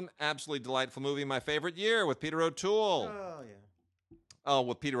last one, absolutely delightful movie, My Favorite Year, with Peter O'Toole. Oh, yeah. Oh,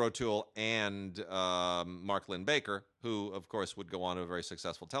 with Peter O'Toole and Mark Lynn Baker, who, of course, would go on to a very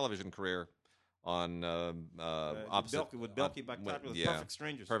successful television career on opposite with Belky Bakhtari with yeah, Perfect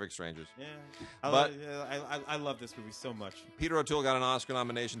Strangers. Perfect Strangers. Yeah. But I love this movie so much. Peter O'Toole got an Oscar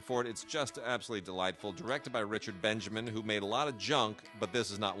nomination for it. It's just absolutely delightful. Directed by Richard Benjamin, who made a lot of junk, but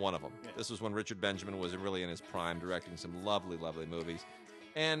this is not one of them. Yeah. This was when Richard Benjamin was really in his prime, directing some lovely, lovely movies.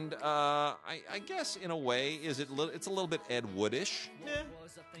 And I guess, in a way, it's a little bit Ed Woodish, Yeah.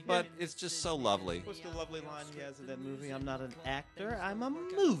 but it's just so lovely. What's the lovely line he has in that movie? I'm not an actor, I'm a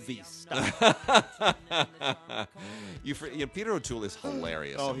movie star. Peter O'Toole is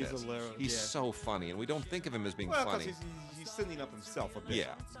hilarious. Oh, in he's this. hilarious, He's yeah. so funny, and we don't think of him as being Well, because funny. he's sending up himself a bit.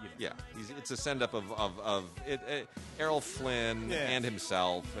 Yeah, you know. yeah. It's a send up of Errol Flynn Yeah. and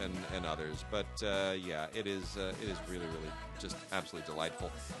himself and others. But yeah, it is really just absolutely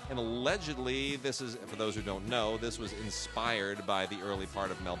delightful. And allegedly, this is, for those who don't know, this was inspired by the early part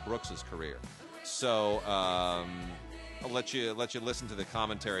of Mel Brooks's career. So I'll let you listen to the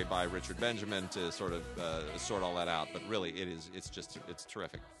commentary by Richard Benjamin to sort of sort all that out. But really, it's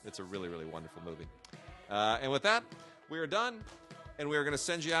terrific. It's a really, really wonderful movie. And with that, we are done, and we are going to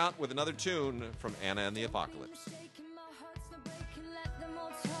send you out with another tune from Anna and the Apocalypse.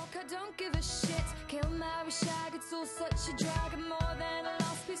 I don't give a shit. Kill, marry, shag, it's all such a drag. I'm more than a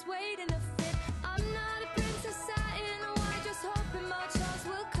lost piece waiting to fit. I'm not a princess satin, oh, I just hoping my chance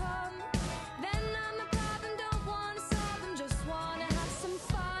will come. Then I'm a problem, don't wanna solve them, just wanna have some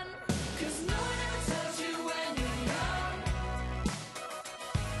fun. 'Cause no one ever tells you when you're young.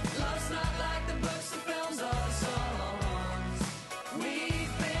 Love's not like the books, the films, or the songs.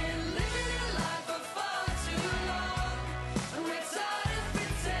 We've been living a life for far too long, and we're tired of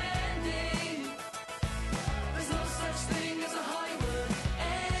pretending. There's no such thing as a Hollywood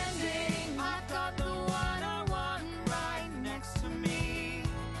ending. I've got the one I want right next to me.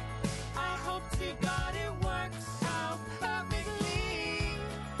 I hope to God it works out perfectly.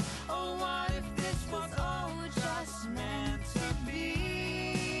 Oh, what if this was all just meant to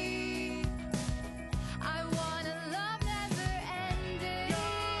be? I want a love never ending.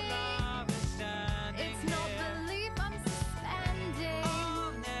 Your love is standing. It's no belief I'm suspending.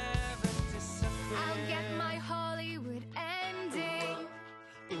 I'll never disappear. I'll get my Hollywood ending.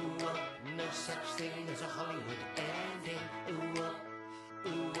 No such thing as a Hollywood ending.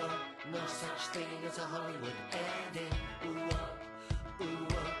 No such thing as a Hollywood ending.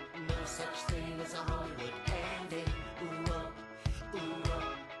 No such thing as a Hollywood ending.